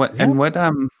wizard. What? Yeah. And what?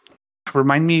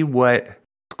 Remind me what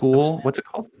school? What's it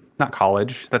called? Not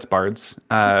college. That's Bards.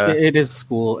 It is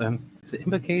school. Is it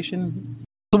Invocation?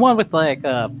 The one with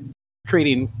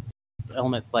creating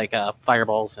elements like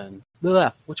fireballs and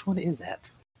which one is that?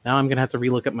 Now I'm gonna have to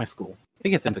relook at my school. I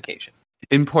think it's Invocation.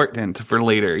 Important for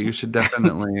later. You should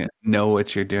definitely know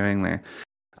what you're doing there.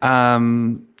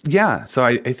 Yeah, so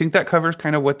I think that covers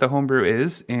kind of what the homebrew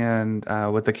is and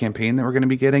what the campaign that we're going to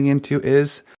be getting into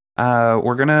is.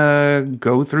 We're going to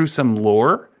go through some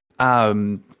lore.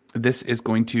 This is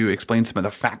going to explain some of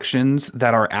the factions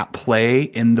that are at play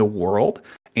in the world.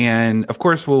 And of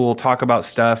course, we'll talk about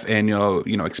stuff and,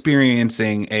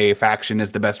 experiencing a faction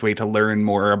is the best way to learn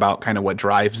more about kind of what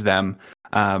drives them.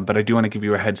 But I do want to give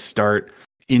you a head start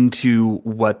into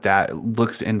what that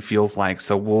looks and feels like.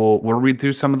 So we'll read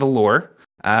through some of the lore.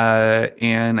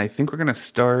 And I think we're going to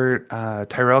start.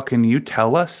 Tyrell, can you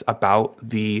tell us about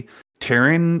the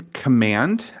Terran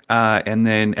Command? And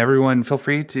then everyone feel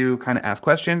free to kind of ask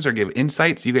questions or give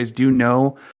insights. You guys do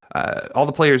know, all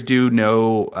the players do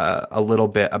know a little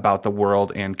bit about the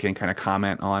world and can kind of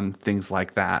comment on things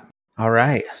like that. All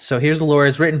right. So here's the lore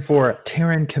is written for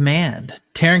Terran Command.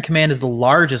 Terran Command is the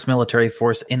largest military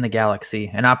force in the galaxy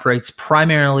and operates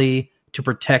primarily to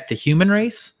protect the human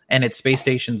race and its space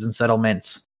stations and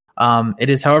settlements. It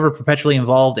is, however, perpetually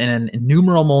involved in an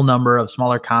innumerable number of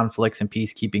smaller conflicts and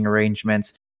peacekeeping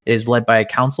arrangements. It is led by a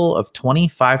council of 20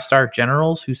 5-star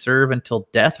generals who serve until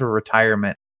death or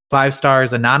retirement. 5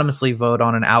 stars anonymously vote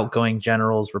on an outgoing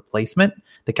general's replacement.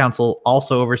 The council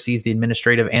also oversees the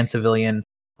administrative and civilian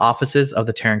offices of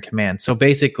the Terran Command. So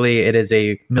basically, it is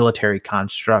a military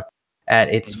construct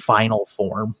at its final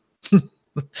form.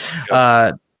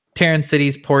 Terran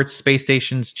cities, ports, space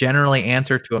stations generally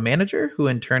answer to a manager, who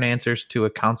in turn answers to a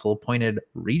council-appointed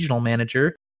regional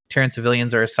manager. Terran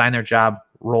civilians are assigned their job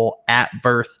role at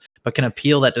birth, but can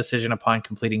appeal that decision upon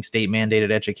completing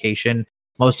state-mandated education.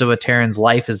 Most of a Terran's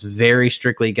life is very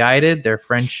strictly guided. Their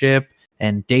friendship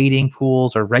and dating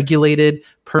pools are regulated.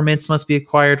 Permits must be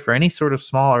acquired for any sort of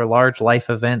small or large life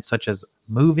event, such as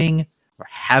moving or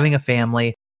having a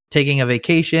family, taking a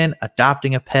vacation,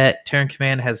 adopting a pet. Terran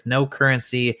Command has no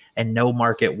currency and no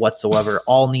market whatsoever.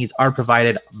 All needs are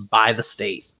provided by the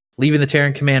state. Leaving the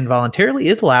Terran Command voluntarily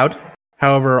is allowed.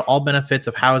 However, all benefits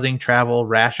of housing, travel,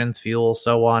 rations, fuel,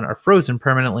 so on are frozen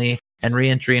permanently, and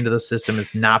re-entry into the system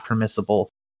is not permissible.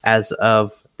 As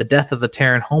of the death of the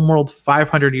Terran homeworld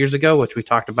 500 years ago, which we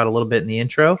talked about a little bit in the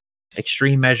intro,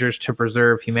 extreme measures to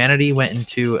preserve humanity went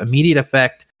into immediate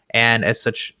effect, and as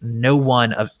such, no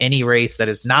one of any race that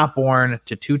is not born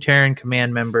to 2 Terran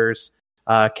Command members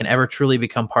can ever truly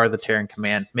become part of the Terran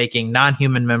Command, making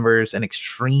non-human members an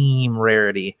extreme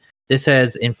rarity. This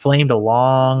has inflamed a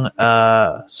long,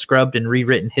 scrubbed and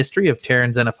rewritten history of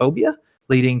Terran xenophobia,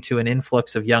 leading to an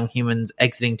influx of young humans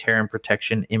exiting Terran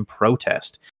protection in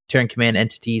protest. Terran Command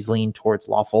entities lean towards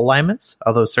lawful alignments,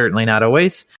 although certainly not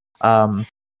always,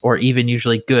 or even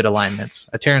usually good alignments.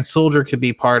 A Terran soldier could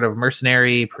be part of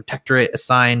mercenary protectorate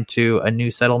assigned to a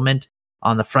new settlement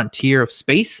on the frontier of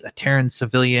space. A Terran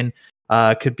civilian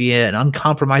could be an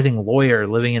uncompromising lawyer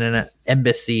living in an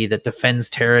embassy that defends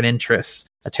Terran interests.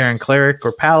 A Terran cleric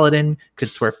or paladin could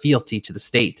swear fealty to the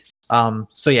state.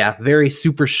 So yeah, very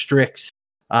super strict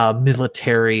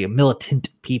militant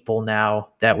people now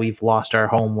that we've lost our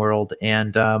home world,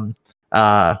 and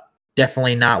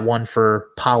definitely not one for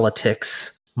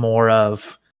politics, more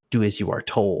of do as you are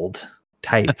told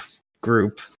type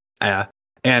group. Yeah.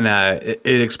 And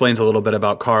it explains a little bit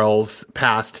about Carl's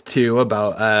past, too,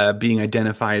 about being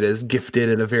identified as gifted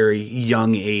at a very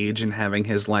young age and having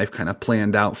his life kind of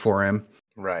planned out for him.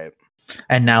 Right.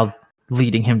 And now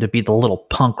leading him to be the little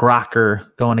punk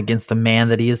rocker going against the man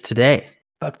that he is today.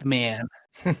 Fuck the man.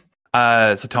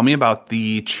 So tell me about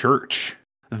the church.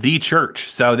 The church.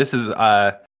 So this is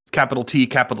capital T,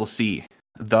 capital C.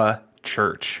 The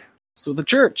church. So the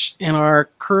church in our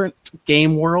current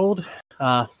game world,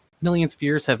 millions of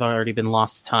years have already been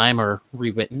lost to time or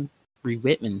rewritten. I'm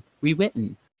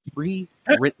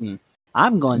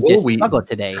going to struggle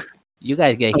today. You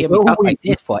guys gonna hear me talk like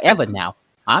this forever now.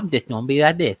 I'm just gonna be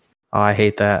like this. Oh, I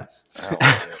hate that.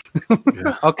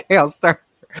 Okay, I'll start.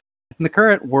 In the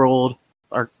current world,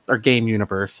 our game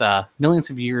universe, millions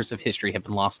of years of history have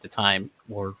been lost to time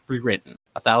or rewritten.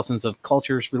 Thousands of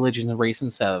cultures, religions, and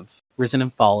races have risen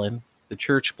and fallen. The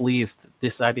church believes that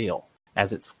this ideal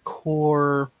as its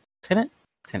core tenet,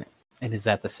 and is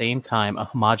at the same time a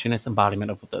homogeneous embodiment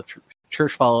of the truth.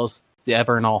 Church follows the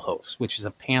ever and all host, which is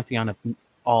a pantheon of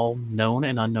all known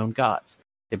and unknown gods.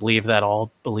 They believe that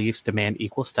all beliefs demand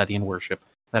equal study and worship,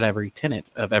 that every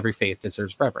tenet of every faith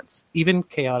deserves reverence. Even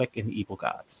chaotic and evil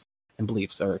gods and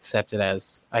beliefs are accepted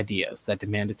as ideas that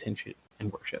demand attention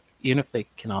and worship, even if they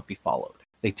cannot be followed.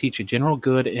 They teach a general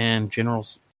good and general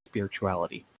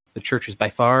spirituality. The church is by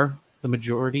far the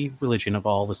majority religion of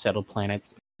all the settled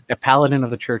planets. A paladin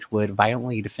of the church would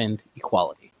violently defend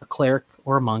equality. A cleric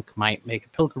or a monk might make a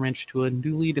pilgrimage to a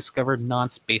newly discovered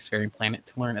non-spacefaring planet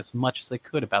to learn as much as they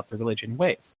could about the religion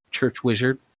ways.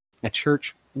 A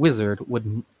church wizard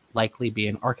would likely be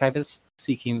an archivist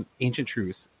seeking ancient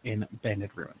truths in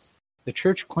abandoned ruins. The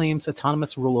church claims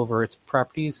autonomous rule over its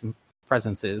properties and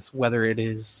presences, whether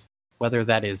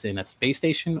that is in a space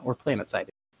station or planet side.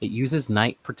 It uses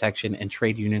night protection and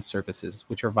trade union services,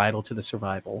 which are vital to the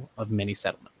survival of many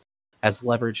settlements, as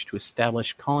leverage to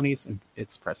establish colonies in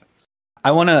its presence.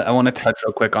 I want to touch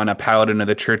real quick on a paladin of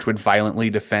the church would violently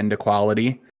defend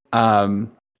equality.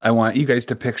 I want you guys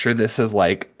to picture this as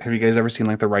like, have you guys ever seen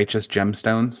like the Righteous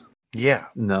Gemstones? Yeah.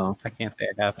 No, I can't say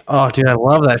I have. Oh, dude, I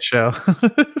love that show.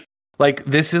 Like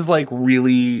this is like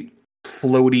really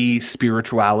floaty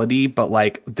spirituality, but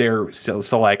like they're so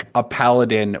like a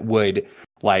paladin would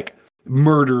like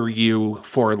murder you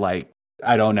for like,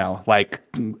 I don't know, like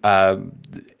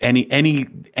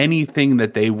anything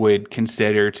that they would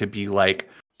consider to be like.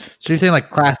 So you're saying like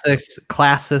classist,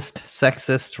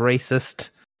 sexist, racist,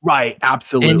 right?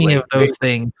 Absolutely, any of those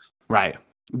things, right?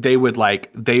 They would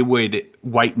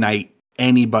white knight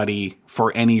anybody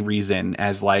for any reason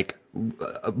as like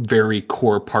a very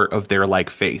core part of their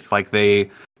like faith. Like they're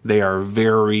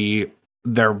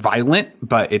violent,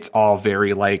 but it's all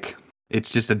very like.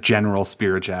 It's just a general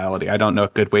spirituality. I don't know a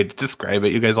good way to describe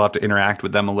it. You guys will have to interact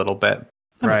with them a little bit.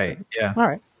 Right. Yeah. All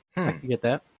right. I can get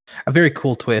that. A very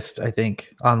cool twist, I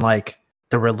think, on like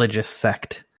the religious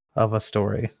sect of a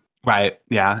story. Right.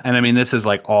 Yeah. And I mean, this is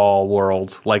like all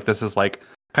world. Like this is like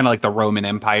kind of like the Roman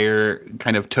Empire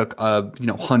kind of took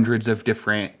hundreds of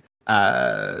different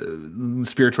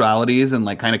spiritualities and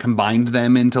like kind of combined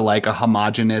them into like a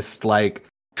homogenous like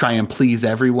try and please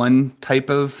everyone type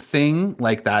of thing.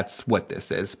 Like that's what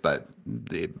this is, but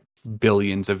the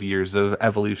billions of years of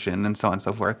evolution and so on and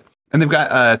so forth. And they've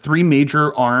got three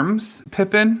major arms,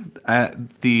 Pippin,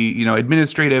 the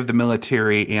administrative, the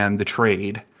military, and the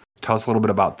trade. Tell us a little bit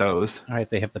about those. All right,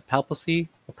 they have the papacy,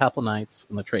 the papal knights,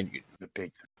 and the trade union. The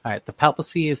big. All right, the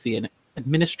papacy is the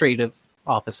administrative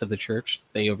office of the church.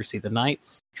 They oversee the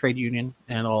knights, trade union,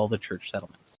 and all the church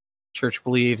settlements. The church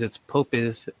believes its pope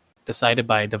is decided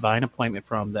by a divine appointment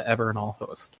from the ever and all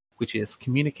host, which is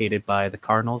communicated by the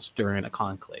cardinals during a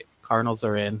conclave. Cardinals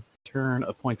are in turn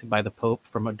appointed by the pope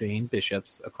from ordained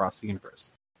bishops across the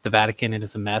universe. The Vatican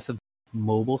is a massive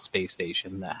mobile space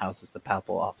station that houses the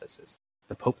papal offices.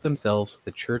 the Pope themselves,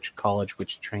 the Church College,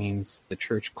 which trains the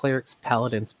Church clerics,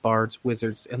 paladins, bards,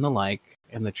 wizards, and the like,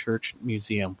 and the Church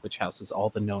Museum, which houses all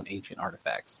the known ancient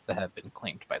artifacts that have been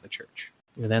claimed by the Church.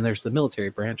 And then there's the military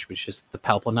branch, which is the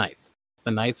Papal Knights.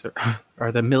 The Knights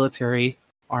are the military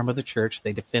arm of the Church.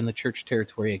 They defend the Church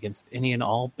territory against any and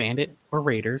all bandit or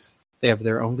raiders. They have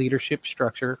their own leadership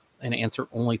structure and answer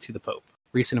only to the Pope.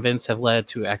 Recent events have led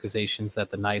to accusations that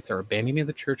the Knights are abandoning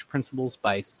the Church principles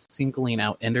by singling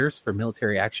out enders for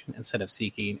military action instead of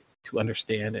seeking to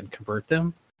understand and convert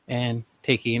them, and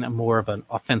taking a more of an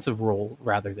offensive role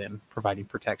rather than providing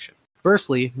protection.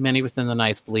 Conversely, many within the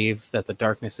Knights believe that the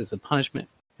darkness is a punishment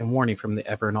and warning from the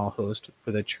ever and all host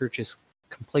for the Church's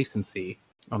complacency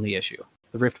on the issue.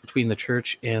 The rift between the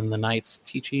Church and the Knights'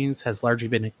 teachings has largely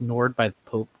been ignored by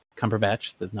Pope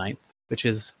Cumberbatch the Ninth, which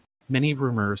is many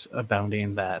rumors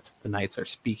abounding that the Knights are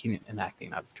speaking and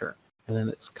acting out of turn. And then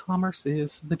its commerce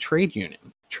is the trade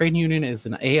union. Trade union is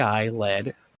an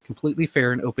AI-led, completely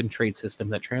fair and open trade system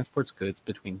that transports goods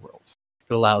between worlds.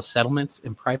 It allows settlements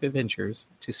and private ventures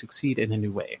to succeed in a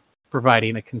new way,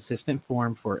 providing a consistent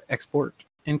form for export,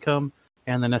 income,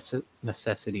 and the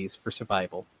necessities for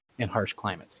survival in harsh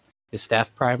climates. It is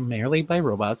staffed primarily by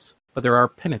robots, but there are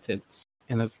penitents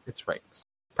in its ranks.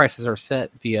 Prices are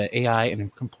set via AI and are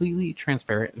completely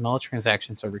transparent, and all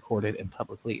transactions are recorded and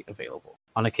publicly available.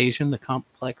 On occasion, the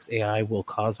complex AI will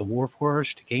cause a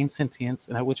warforged to gain sentience,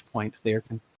 and at which point they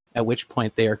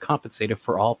are compensated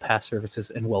for all past services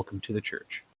and welcome to the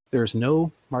Church. There's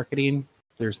no marketing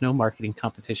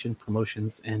competition,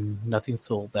 promotions, and nothing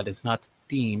sold that is not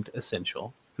deemed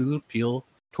essential. Food, fuel,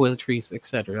 toiletries,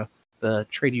 etc. The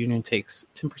trade union takes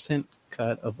 10%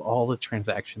 cut of all the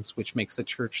transactions, which makes the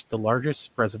Church the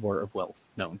largest reservoir of wealth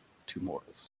known to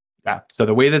mortals. Yeah. So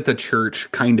the way that the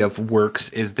Church kind of works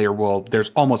is there's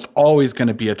almost always going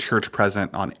to be a Church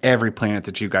present on every planet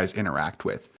that you guys interact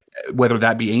with, whether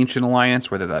that be Ancient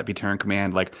Alliance, whether that be Terran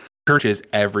Command. Like, Church is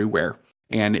everywhere.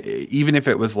 And even if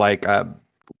it was like a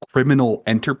criminal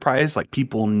enterprise, like,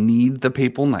 people need the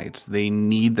Papal Knights, they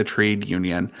need the trade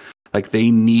union, like,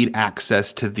 they need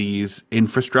access to these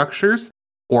infrastructures,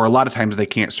 or a lot of times they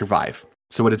can't survive.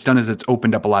 So what it's done is it's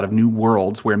opened up a lot of new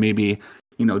worlds where maybe,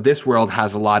 this world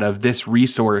has a lot of this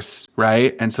resource,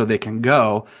 right? And so they can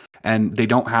go and they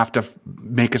don't have to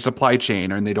make a supply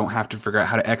chain, and they don't have to figure out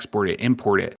how to export it,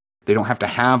 import it. They don't have to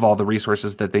have all the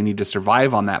resources that they need to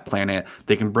survive on that planet.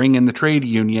 They can bring in the trade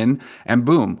union and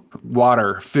boom,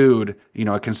 water, food,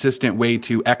 a consistent way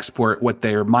to export what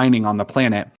they're mining on the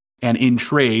planet. And in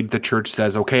trade, the Church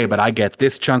says, okay, but I get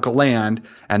this chunk of land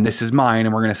and this is mine,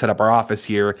 and we're going to set up our office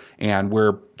here, and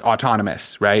we're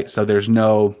autonomous, right? So there's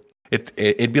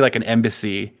it'd be like an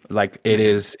embassy. Like, it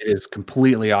is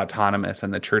completely autonomous,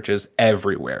 and the Church is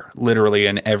everywhere, literally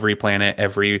in every planet,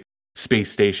 every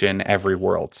space station, every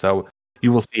world. So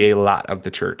you will see a lot of the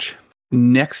Church.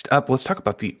 Next up, let's talk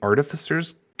about the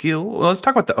Artificers Guild. Well, let's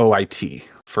talk about the OIT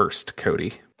first,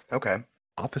 Cody. Okay.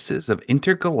 Offices of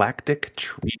Intergalactic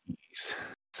Treaties.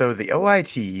 So the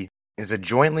OIT is a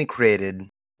jointly created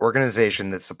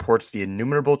organization that supports the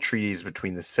innumerable treaties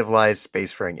between the civilized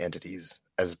spacefaring entities,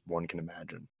 as one can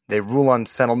imagine. They rule on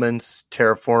settlements,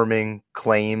 terraforming,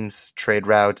 claims, trade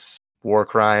routes, war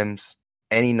crimes,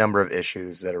 any number of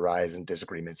issues that arise in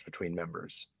disagreements between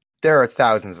members. There are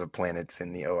thousands of planets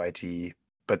in the OIT,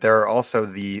 but there are also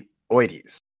the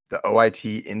OITs, the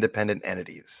OIT independent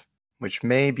entities, which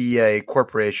may be a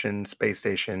corporation, space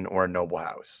station, or a noble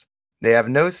house. They have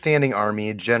no standing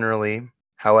army generally.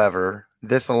 However,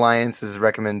 this alliance's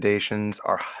recommendations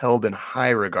are held in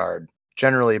high regard,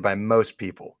 generally by most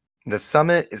people. The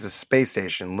Summit is a space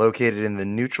station located in the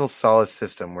neutral Solace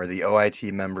system where the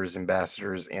OIT members,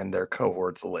 ambassadors, and their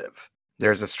cohorts live.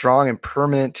 There's a strong and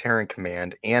permanent Terran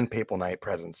Command and Papal Knight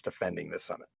presence defending the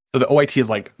Summit. So the OIT is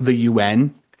like the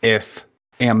UN if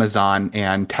Amazon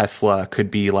and Tesla could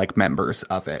be like members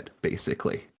of it,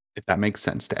 basically, if that makes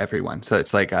sense to everyone. So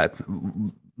it's like a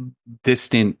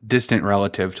distant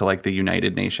relative to like the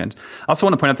United Nations. I also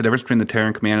want to point out the difference between the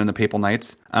Terran Command and the Papal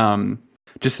Knights.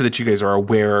 Just so that you guys are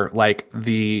aware, like,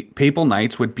 the Papal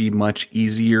Knights would be much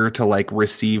easier to like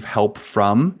receive help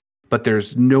from, but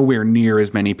there's nowhere near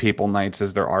as many Papal Knights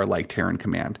as there are like Terran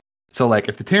Command. So like,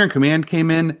 if the Terran Command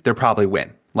came in, they'll probably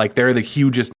win. Like, they're the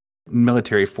hugest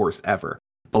military force ever.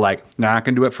 But like, they're not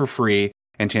going to do it for free,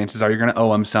 and chances are you're going to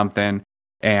owe them something.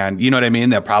 And you know what I mean?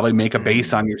 They'll probably make a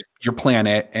base on your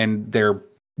planet, and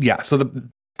so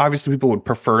obviously people would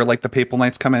prefer like the Papal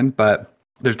Knights come in, but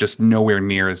there's just nowhere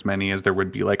near as many as there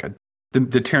would be like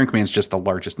the Terran Command is just the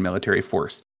largest military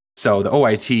force. So the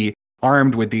OIT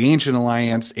armed with the Ancient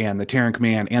Alliance and the Terran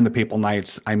Command and the Papal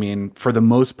Knights. I mean, for the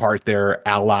most part, they're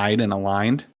allied and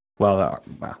aligned. Well,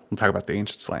 we'll talk about the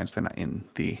Ancient Alliance. They're not in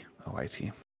the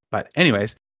OIT. But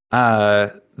anyways,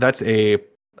 that's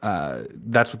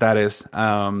what that is.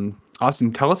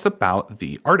 Austin, tell us about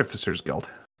the Artificers Guild.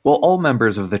 Well, all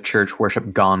members of the church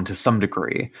worship Gon to some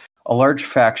degree. A large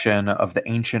faction of the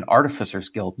ancient Artificers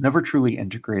Guild never truly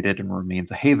integrated and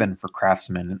remains a haven for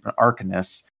craftsmen and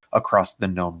arcanists across the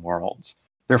known worlds.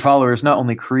 Their followers not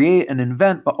only create and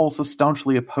invent, but also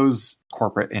staunchly oppose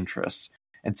corporate interests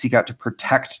and seek out to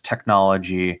protect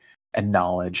technology and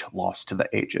knowledge lost to the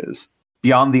ages.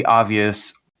 Beyond the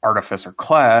obvious artificer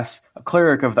class, a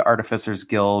cleric of the Artificers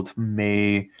Guild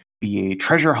may be a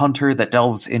treasure hunter that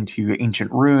delves into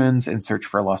ancient ruins in search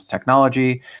for lost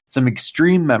technology. Some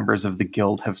extreme members of the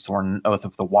guild have sworn an oath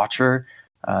of the Watcher,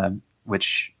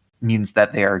 which means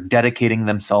that they are dedicating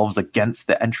themselves against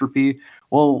the entropy,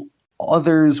 while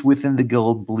others within the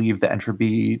guild believe the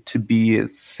entropy to be a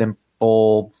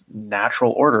simple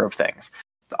natural order of things.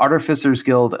 The Artificers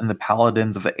Guild and the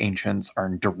Paladins of the Ancients are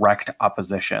in direct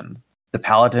opposition. The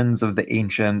Paladins of the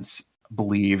Ancients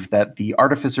believe that the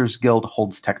Artificers Guild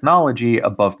holds technology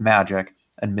above magic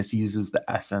and misuses the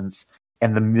essence,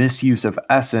 and the misuse of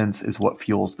essence is what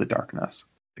fuels the darkness.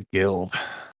 The guild.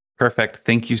 Perfect.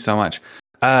 Thank you so much.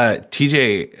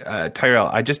 TJ, Tyrell,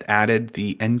 I just added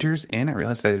the Enders in. I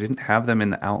realized that I didn't have them in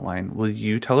the outline. Will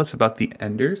you tell us about the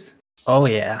Enders? Oh,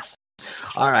 yeah.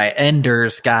 All right,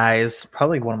 Enders, guys.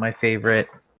 Probably one of my favorite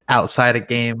outside of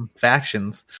game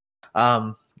factions.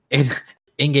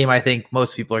 In game, I think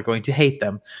most people are going to hate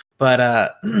them.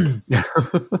 But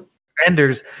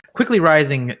Enders, quickly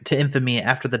rising to infamy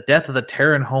after the death of the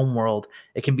Terran homeworld,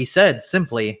 it can be said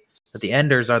simply that the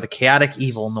Enders are the chaotic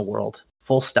evil in the world.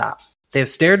 Full stop. They have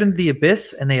stared into the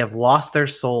abyss and they have lost their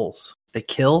souls. They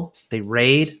kill, they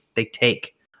raid, they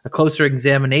take. A closer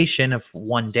examination, if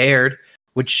one dared,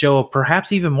 would show a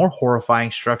perhaps even more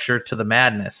horrifying structure to the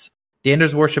madness. The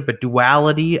Enders worship a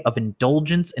duality of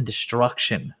indulgence and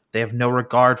destruction. They have no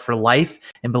regard for life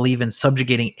and believe in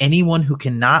subjugating anyone who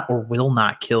cannot or will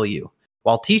not kill you,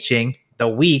 while teaching the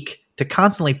weak to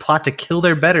constantly plot to kill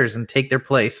their betters and take their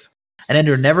place. An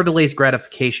Ender never delays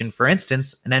gratification. For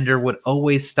instance, an Ender would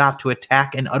always stop to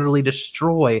attack and utterly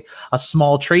destroy a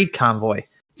small trade convoy,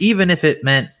 even if it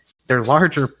meant their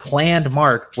larger planned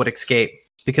mark would escape,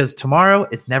 because tomorrow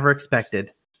is never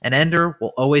expected. An Ender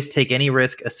will always take any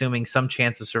risk, assuming some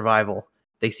chance of survival.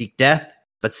 They seek death,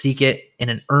 but seek it in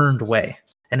an earned way,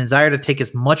 and desire to take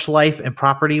as much life and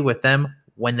property with them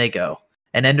when they go.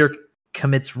 An Ender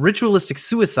commits ritualistic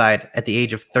suicide at the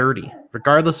age of 30,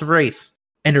 regardless of race.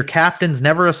 Ender captains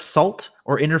never assault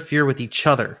or interfere with each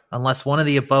other unless one of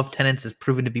the above tenets is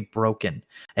proven to be broken,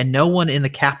 and no one in the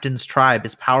captain's tribe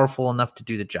is powerful enough to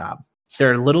do the job.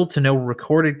 There are little to no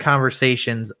recorded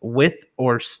conversations with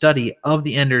or study of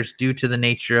the Enders due to the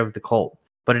nature of the cult,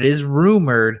 but it is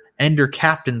rumored Ender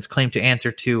captains claim to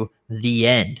answer to the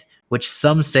End, which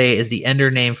some say is the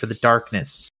Ender name for the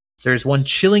darkness. There's one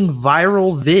chilling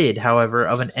viral vid, however,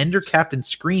 of an Ender captain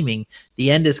screaming, "The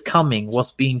end is coming,"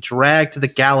 whilst being dragged to the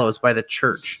gallows by the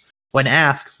church. When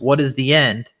asked, "What is the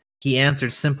end?" he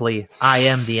answered simply, "I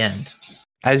am the end."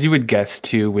 As you would guess,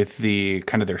 too, with the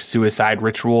kind of their suicide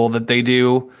ritual that they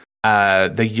do,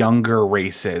 the younger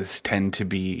races tend to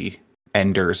be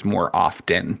Enders more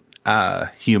often.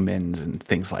 Humans and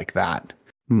things like that.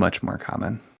 Much more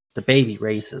common. The baby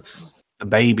races. The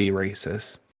baby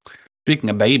races.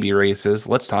 Speaking of baby races,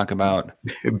 let's talk about...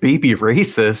 Baby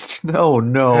racist? No.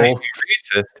 Baby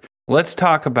racist. Let's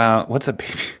talk about... What's a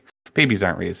baby? Babies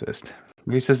aren't racist.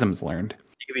 Racism's learned.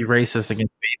 You could be racist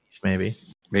against babies, maybe.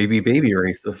 Maybe baby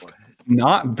racist.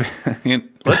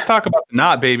 Let's talk about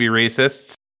not baby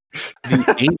racists. The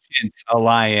Ancients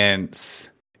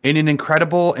Alliance. In an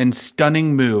incredible and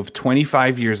stunning move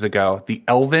 25 years ago, the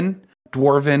Elven,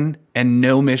 Dwarven, and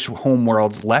Gnomish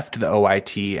homeworlds left the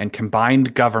OIT and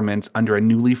combined governments under a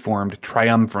newly formed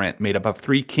triumvirate made up of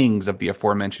 3 kings of the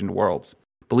aforementioned worlds,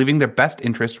 believing their best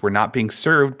interests were not being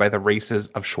served by the races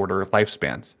of shorter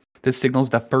lifespans. This signals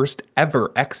the first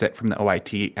ever exit from the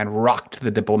OIT and rocked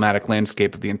the diplomatic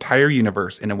landscape of the entire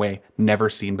universe in a way never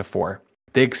seen before.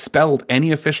 They expelled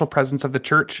any official presence of the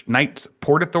Church, Knights,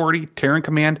 Port Authority, Terran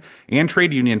Command, and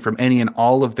Trade Union from any and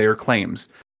all of their claims.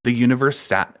 The universe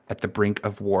sat at the brink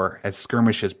of war as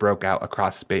skirmishes broke out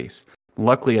across space.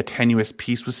 Luckily, a tenuous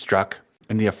peace was struck,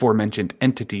 and the aforementioned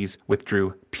entities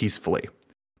withdrew peacefully.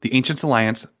 The Ancients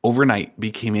Alliance overnight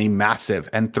became a massive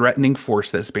and threatening force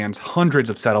that spans hundreds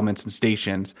of settlements and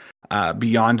stations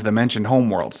beyond the mentioned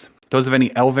homeworlds. Those of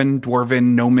any Elven,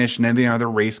 Dwarven, Gnomish, and any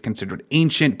other race considered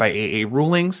ancient by AA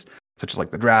rulings such as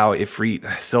like the Drow, Ifrit,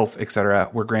 Sylph, etc.,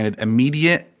 were granted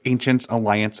immediate Ancient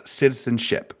Alliance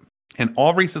citizenship. And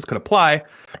all races could apply,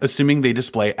 assuming they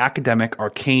display academic,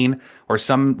 arcane, or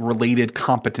some related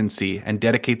competency and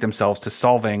dedicate themselves to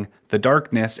solving the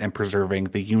darkness and preserving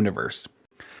the universe.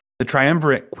 The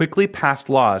Triumvirate quickly passed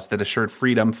laws that assured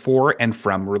freedom for and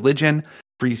from religion,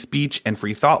 free speech and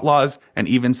free thought laws, and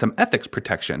even some ethics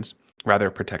protections, rather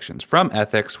protections from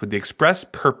ethics, with the express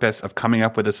purpose of coming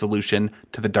up with a solution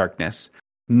to the darkness.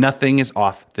 Nothing is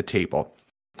off the table.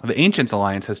 The Ancients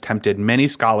Alliance has tempted many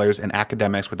scholars and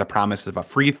academics with the promise of a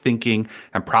free thinking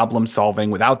and problem solving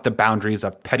without the boundaries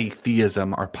of petty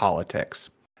theism or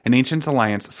politics. An Ancients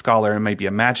Alliance scholar may be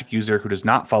a magic user who does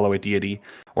not follow a deity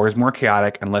or is more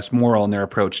chaotic and less moral in their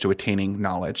approach to attaining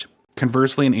knowledge.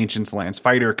 Conversely, an Ancients Alliance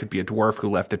fighter could be a dwarf who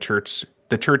left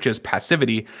the church's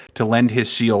passivity to lend his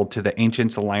shield to the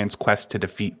Ancients Alliance quest to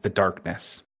defeat the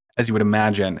darkness. As you would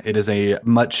imagine, it is a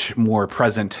much more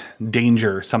present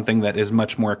danger, something that is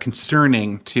much more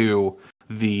concerning to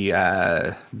the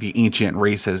ancient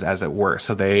races, as it were.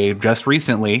 So they just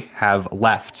recently have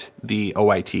left the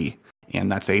OIT,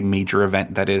 and that's a major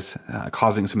event that is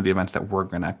causing some of the events that we're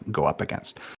going to go up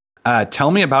against. Tell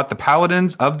me about the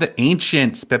Paladins of the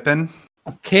Ancients, Pippin.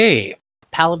 Okay,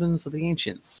 Paladins of the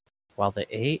Ancients. While the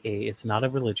AA is not a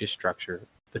religious structure,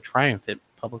 the Triumvirate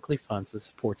publicly funds and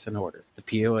supports an order, the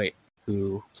POA,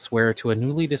 who swear to a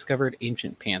newly discovered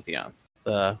ancient pantheon.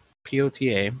 The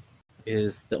POTA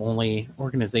is the only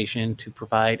organization to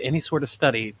provide any sort of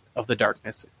study of the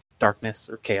darkness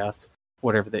or chaos,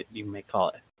 whatever that you may call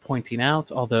it. Pointing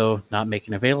out, although not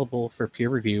making available for peer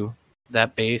review,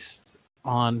 that based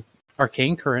on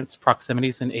arcane currents,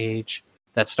 proximities, and age,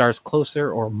 that stars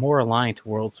closer or more aligned to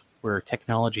worlds where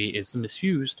technology is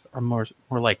misused are more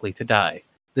likely to die.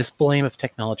 This blame of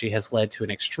technology has led to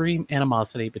an extreme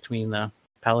animosity between the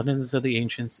Paladins of the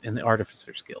Ancients and the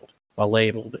Artificers Guild. While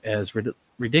labeled as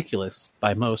ridiculous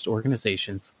by most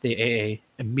organizations, the AA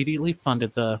immediately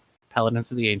funded the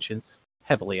Paladins of the Ancients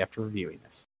heavily after reviewing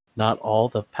this. Not all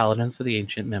the Paladins of the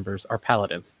Ancient members are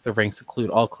Paladins. Their ranks include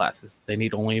all classes. They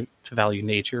need only to value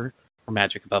nature or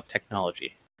magic above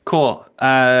technology. Cool.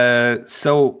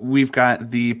 So we've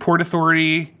got the Port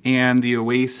Authority and the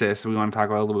Oasis. We want to talk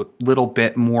about a little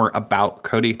bit more about.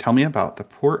 Cody, tell me about the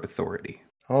Port Authority.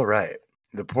 All right.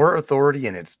 The Port Authority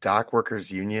and its Dock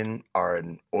Workers Union are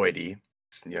an OID.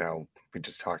 We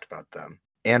just talked about them.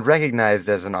 And recognized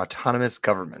as an autonomous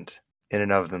government in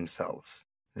and of themselves.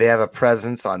 They have a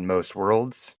presence on most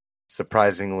worlds.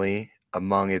 Surprisingly,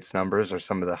 among its numbers are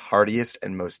some of the hardiest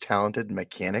and most talented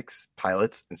mechanics,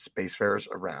 pilots, and spacefarers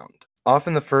around.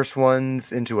 Often the first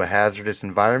ones into a hazardous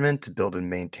environment to build and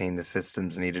maintain the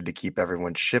systems needed to keep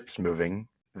everyone's ships moving.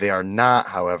 They are not,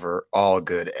 however, all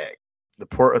good eggs. The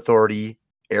Port Authority,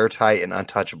 airtight and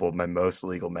untouchable by most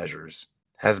legal measures,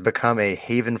 has become a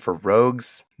haven for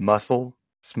rogues, muscle,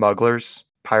 smugglers,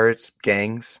 pirates,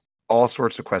 gangs, all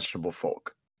sorts of questionable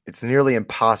folk. It's nearly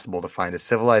impossible to find a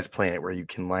civilized planet where you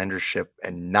can land your ship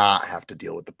and not have to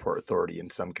deal with the Port Authority in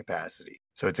some capacity.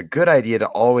 So it's a good idea to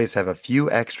always have a few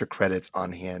extra credits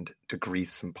on hand to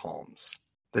grease some palms.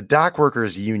 The Dock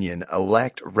Workers Union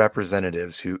elect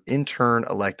representatives who in turn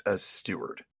elect a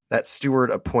steward. That steward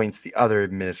appoints the other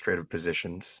administrative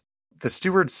positions. The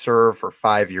stewards serve for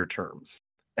 5-year terms,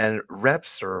 and reps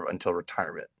serve until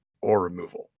retirement or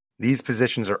removal. These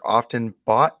positions are often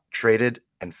bought, traded,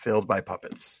 and filled by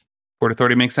puppets. Port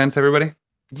Authority makes sense, everybody?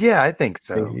 Yeah, I think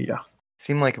so. Yeah.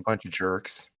 Seem like a bunch of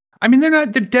jerks. I mean, they're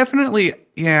definitely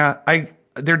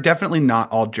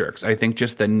not all jerks. I think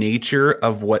just the nature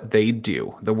of what they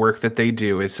do, the work that they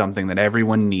do is something that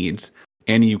everyone needs.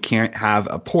 And you can't have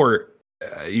a port.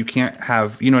 You can't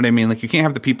have, you know what I mean? Like, you can't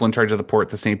have the people in charge of the port,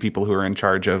 the same people who are in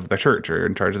charge of the church or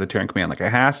in charge of the Terran Command. Like,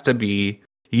 it has to be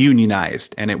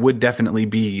unionized, and it would definitely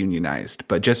be unionized.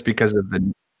 But just because of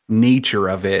the nature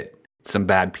of it, some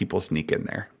bad people sneak in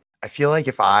there. I feel like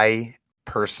if I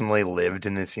personally lived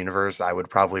in this universe, I would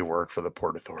probably work for the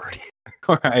Port Authority.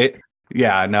 All right.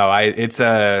 Yeah, no, it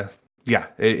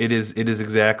is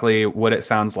exactly what it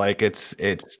sounds like. It's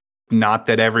not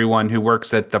that everyone who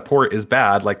works at the port is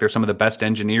bad. Like, there's some of the best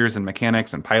engineers and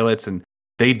mechanics and pilots, and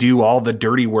they do all the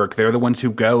dirty work. They're the ones who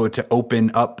go to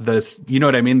open up this, you know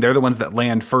what I mean? They're the ones that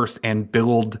land first and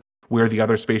build where the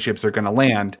other spaceships are going to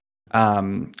land.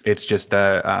 It's just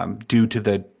due to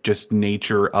the just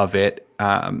nature of it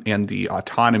and the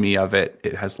autonomy of it,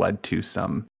 it has led to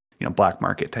some, black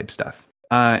market type stuff.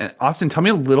 Austin, tell me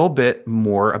a little bit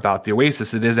more about the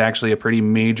Oasis. It is actually a pretty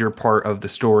major part of the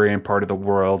story and part of the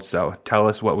world. So tell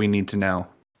us what we need to know.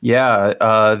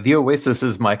 Yeah, the Oasis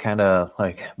is my kind of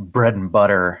like bread and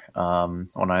butter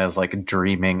when I was like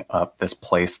dreaming up this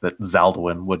place that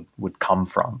Zaldwin would come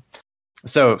from.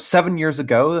 So 7 years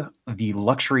ago, the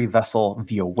luxury vessel,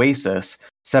 the Oasis,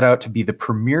 set out to be the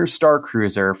premier star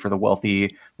cruiser for the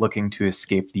wealthy looking to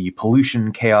escape the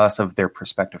pollution chaos of their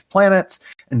prospective planets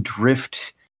and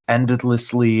drift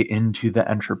endlessly into the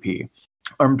entropy.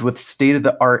 Armed with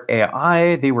state-of-the-art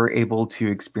AI, they were able to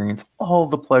experience all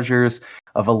the pleasures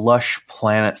of a lush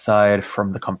planetside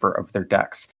from the comfort of their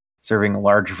decks, serving a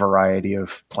large variety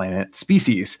of planet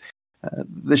species.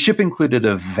 The ship included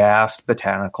a vast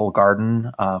botanical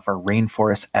garden for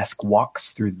rainforest-esque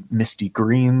walks through misty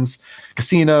greens,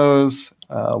 casinos,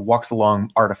 walks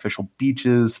along artificial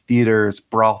beaches, theaters,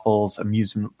 brothels,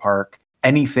 amusement park,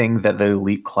 anything that the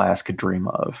elite class could dream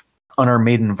of. On our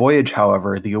maiden voyage,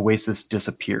 however, the Oasis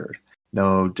disappeared.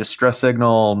 No distress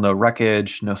signal, no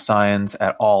wreckage, no signs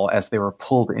at all as they were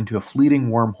pulled into a fleeting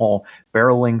wormhole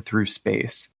barreling through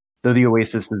space. Though the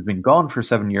Oasis has been gone for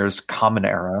 7 years, Common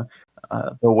Era,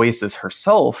 the Oasis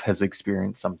herself has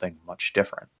experienced something much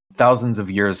different. Thousands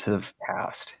of years have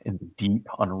passed in the deep,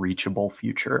 unreachable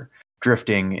future,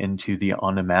 drifting into the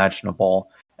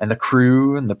unimaginable, and the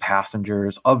crew and the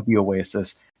passengers of the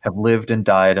Oasis have lived and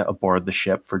died aboard the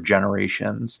ship for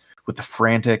generations with the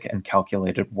frantic and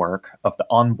calculated work of the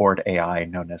onboard AI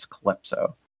known as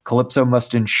Calypso. Calypso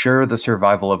must ensure the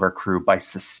survival of her crew by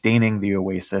sustaining the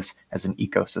Oasis as an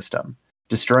ecosystem,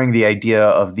 destroying the idea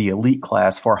of the elite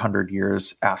class 400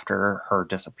 years after her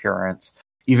disappearance,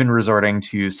 even resorting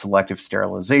to selective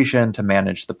sterilization to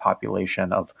manage the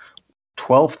population of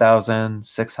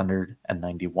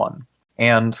 12,691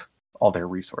 and all their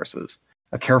resources.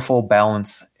 A careful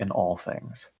balance in all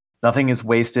things. Nothing is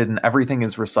wasted and everything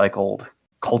is recycled,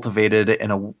 cultivating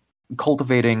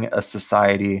a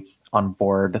society on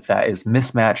board that is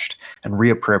mismatched and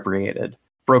reappropriated.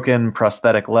 Broken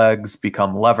prosthetic legs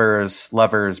become levers,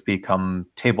 levers become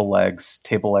table legs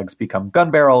become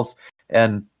gun barrels,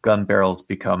 and gun barrels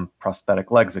become prosthetic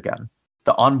legs again.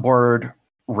 The onboard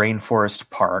rainforest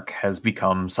park has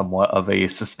become somewhat of a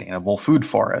sustainable food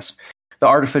forest. The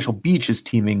artificial beach is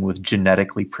teeming with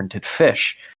genetically printed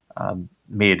fish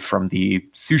made from the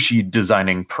sushi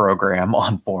designing program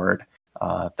on board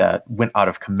that went out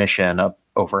of commission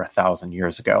over 1,000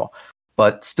 years ago,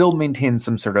 but still maintains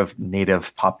some sort of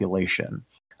native population.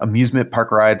 Amusement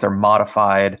park rides are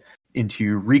modified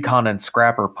into recon and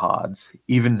scrapper pods.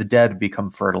 Even the dead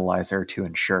become fertilizer to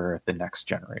ensure the next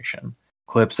generation.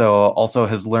 Calypso also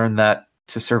has learned that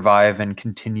to survive and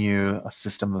continue a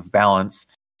system of balance,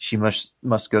 she must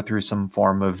go through some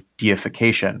form of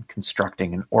deification,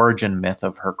 constructing an origin myth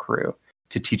of her crew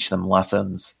to teach them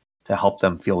lessons, to help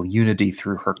them feel unity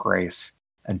through her grace,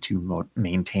 and to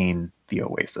maintain the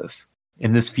Oasis.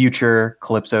 In this future,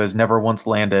 Calypso has never once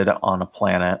landed on a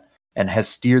planet and has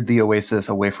steered the Oasis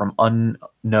away from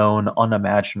unknown,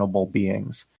 unimaginable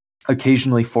beings,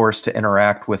 occasionally forced to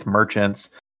interact with merchants,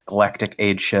 galactic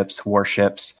aid ships,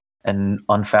 warships, and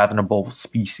unfathomable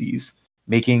species,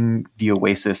 making the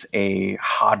Oasis a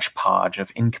hodgepodge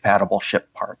of incompatible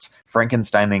ship parts,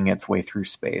 Frankensteining its way through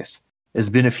space. It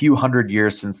has been a few hundred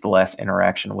years since the last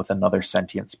interaction with another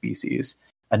sentient species,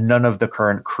 and none of the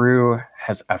current crew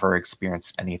has ever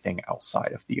experienced anything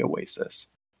outside of the Oasis.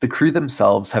 The crew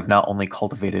themselves have not only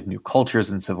cultivated new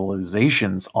cultures and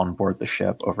civilizations on board the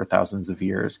ship over thousands of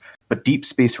years, but deep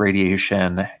space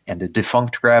radiation and a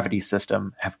defunct gravity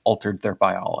system have altered their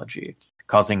biology,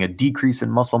 causing a decrease in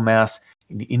muscle mass,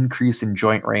 an increase in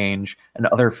joint range, and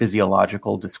other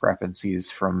physiological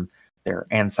discrepancies from their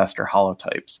ancestor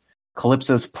holotypes.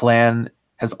 Calypso's plan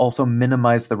has also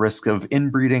minimized the risk of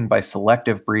inbreeding by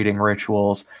selective breeding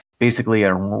rituals, basically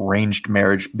an arranged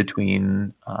marriage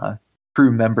between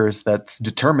crew members that's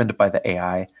determined by the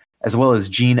AI, as well as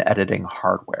gene editing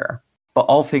hardware. But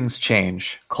all things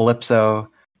change. Calypso,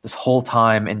 this whole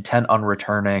time intent on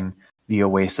returning the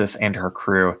Oasis and her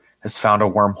crew, has found a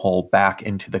wormhole back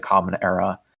into the Common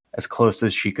Era, as close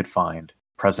as she could find,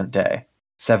 present day,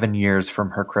 7 years from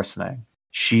her christening.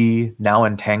 She, now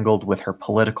entangled with her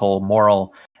political,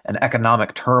 moral, and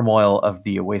economic turmoil of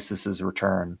the Oasis's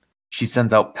return, she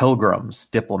sends out pilgrims,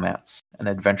 diplomats, and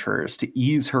adventurers to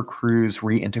ease her crew's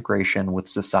reintegration with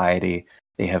society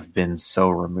they have been so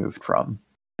removed from.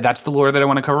 That's the lore that I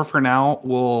want to cover for now.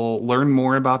 We'll learn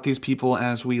more about these people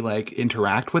as we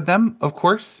interact with them, of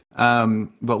course.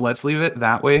 But let's leave it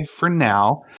that way for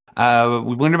now.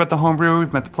 We've learned about the homebrew.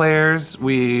 We've met the players.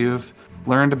 We've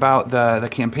learned about the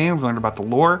campaign. We've learned about the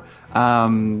lore.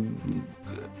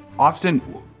 Austin,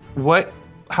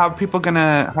 how are people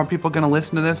gonna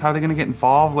listen to this? How are they gonna get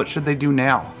involved? What should they do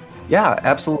now? Yeah,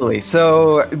 absolutely.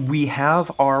 So we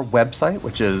have our website,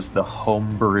 which is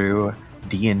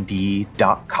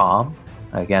thehomebrewdnd.com.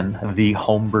 Again,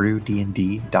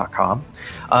 thehomebrewdnd.com.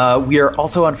 We are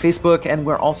also on Facebook and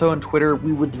we're also on Twitter.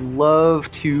 We would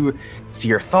love to see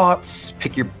your thoughts,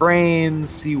 pick your brains,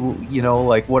 see,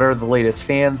 like what are the latest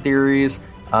fan theories.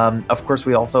 Of course,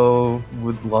 we also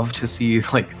would love to see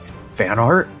like fan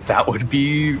art. That would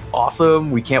be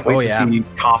awesome. We can't wait to see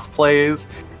cosplays.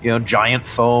 Giant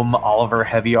foam Oliver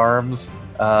Heavy Arms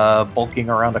bulking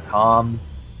around a con.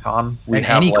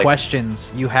 Any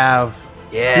questions you have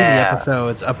through the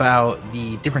episodes about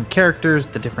the different characters,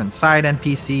 the different side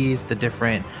NPCs, the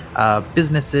different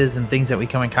businesses and things that we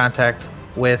come in contact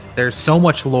with. There's so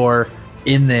much lore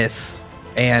in this,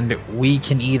 and we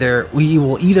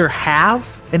will either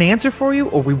have an answer for you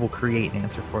or we will create an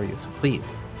answer for you. So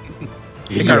please,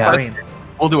 pick our brains.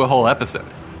 We'll do a whole episode.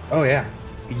 Oh yeah.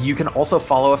 You can also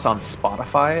follow us on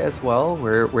Spotify as well.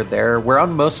 We're there. We're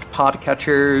on most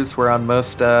podcatchers. We're on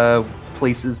most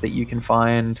places that you can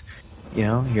find,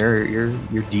 your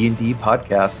D&D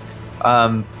podcast.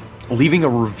 Leaving a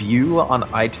review on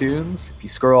iTunes. If you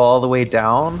scroll all the way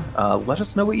down, let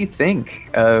us know what you think.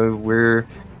 We're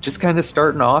just kind of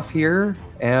starting off here,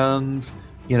 and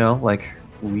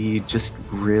we just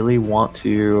really want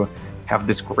to have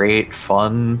this great,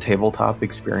 fun tabletop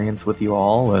experience with you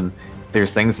all, and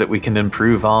there's things that we can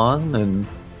improve on and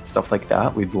stuff like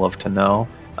that, we'd love to know.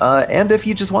 And if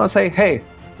you just want to say, hey,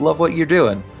 love what you're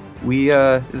doing, we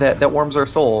that warms our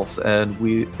souls, and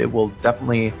it will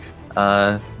definitely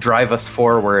drive us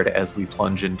forward as we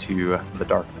plunge into the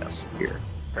darkness here.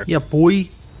 Yeah, boy.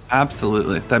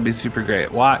 Absolutely. That'd be super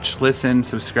great. Watch, listen,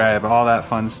 subscribe, all that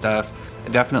fun stuff.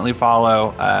 Definitely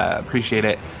follow. Appreciate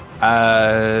it.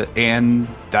 And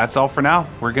that's all for now.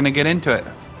 We're going to get into it.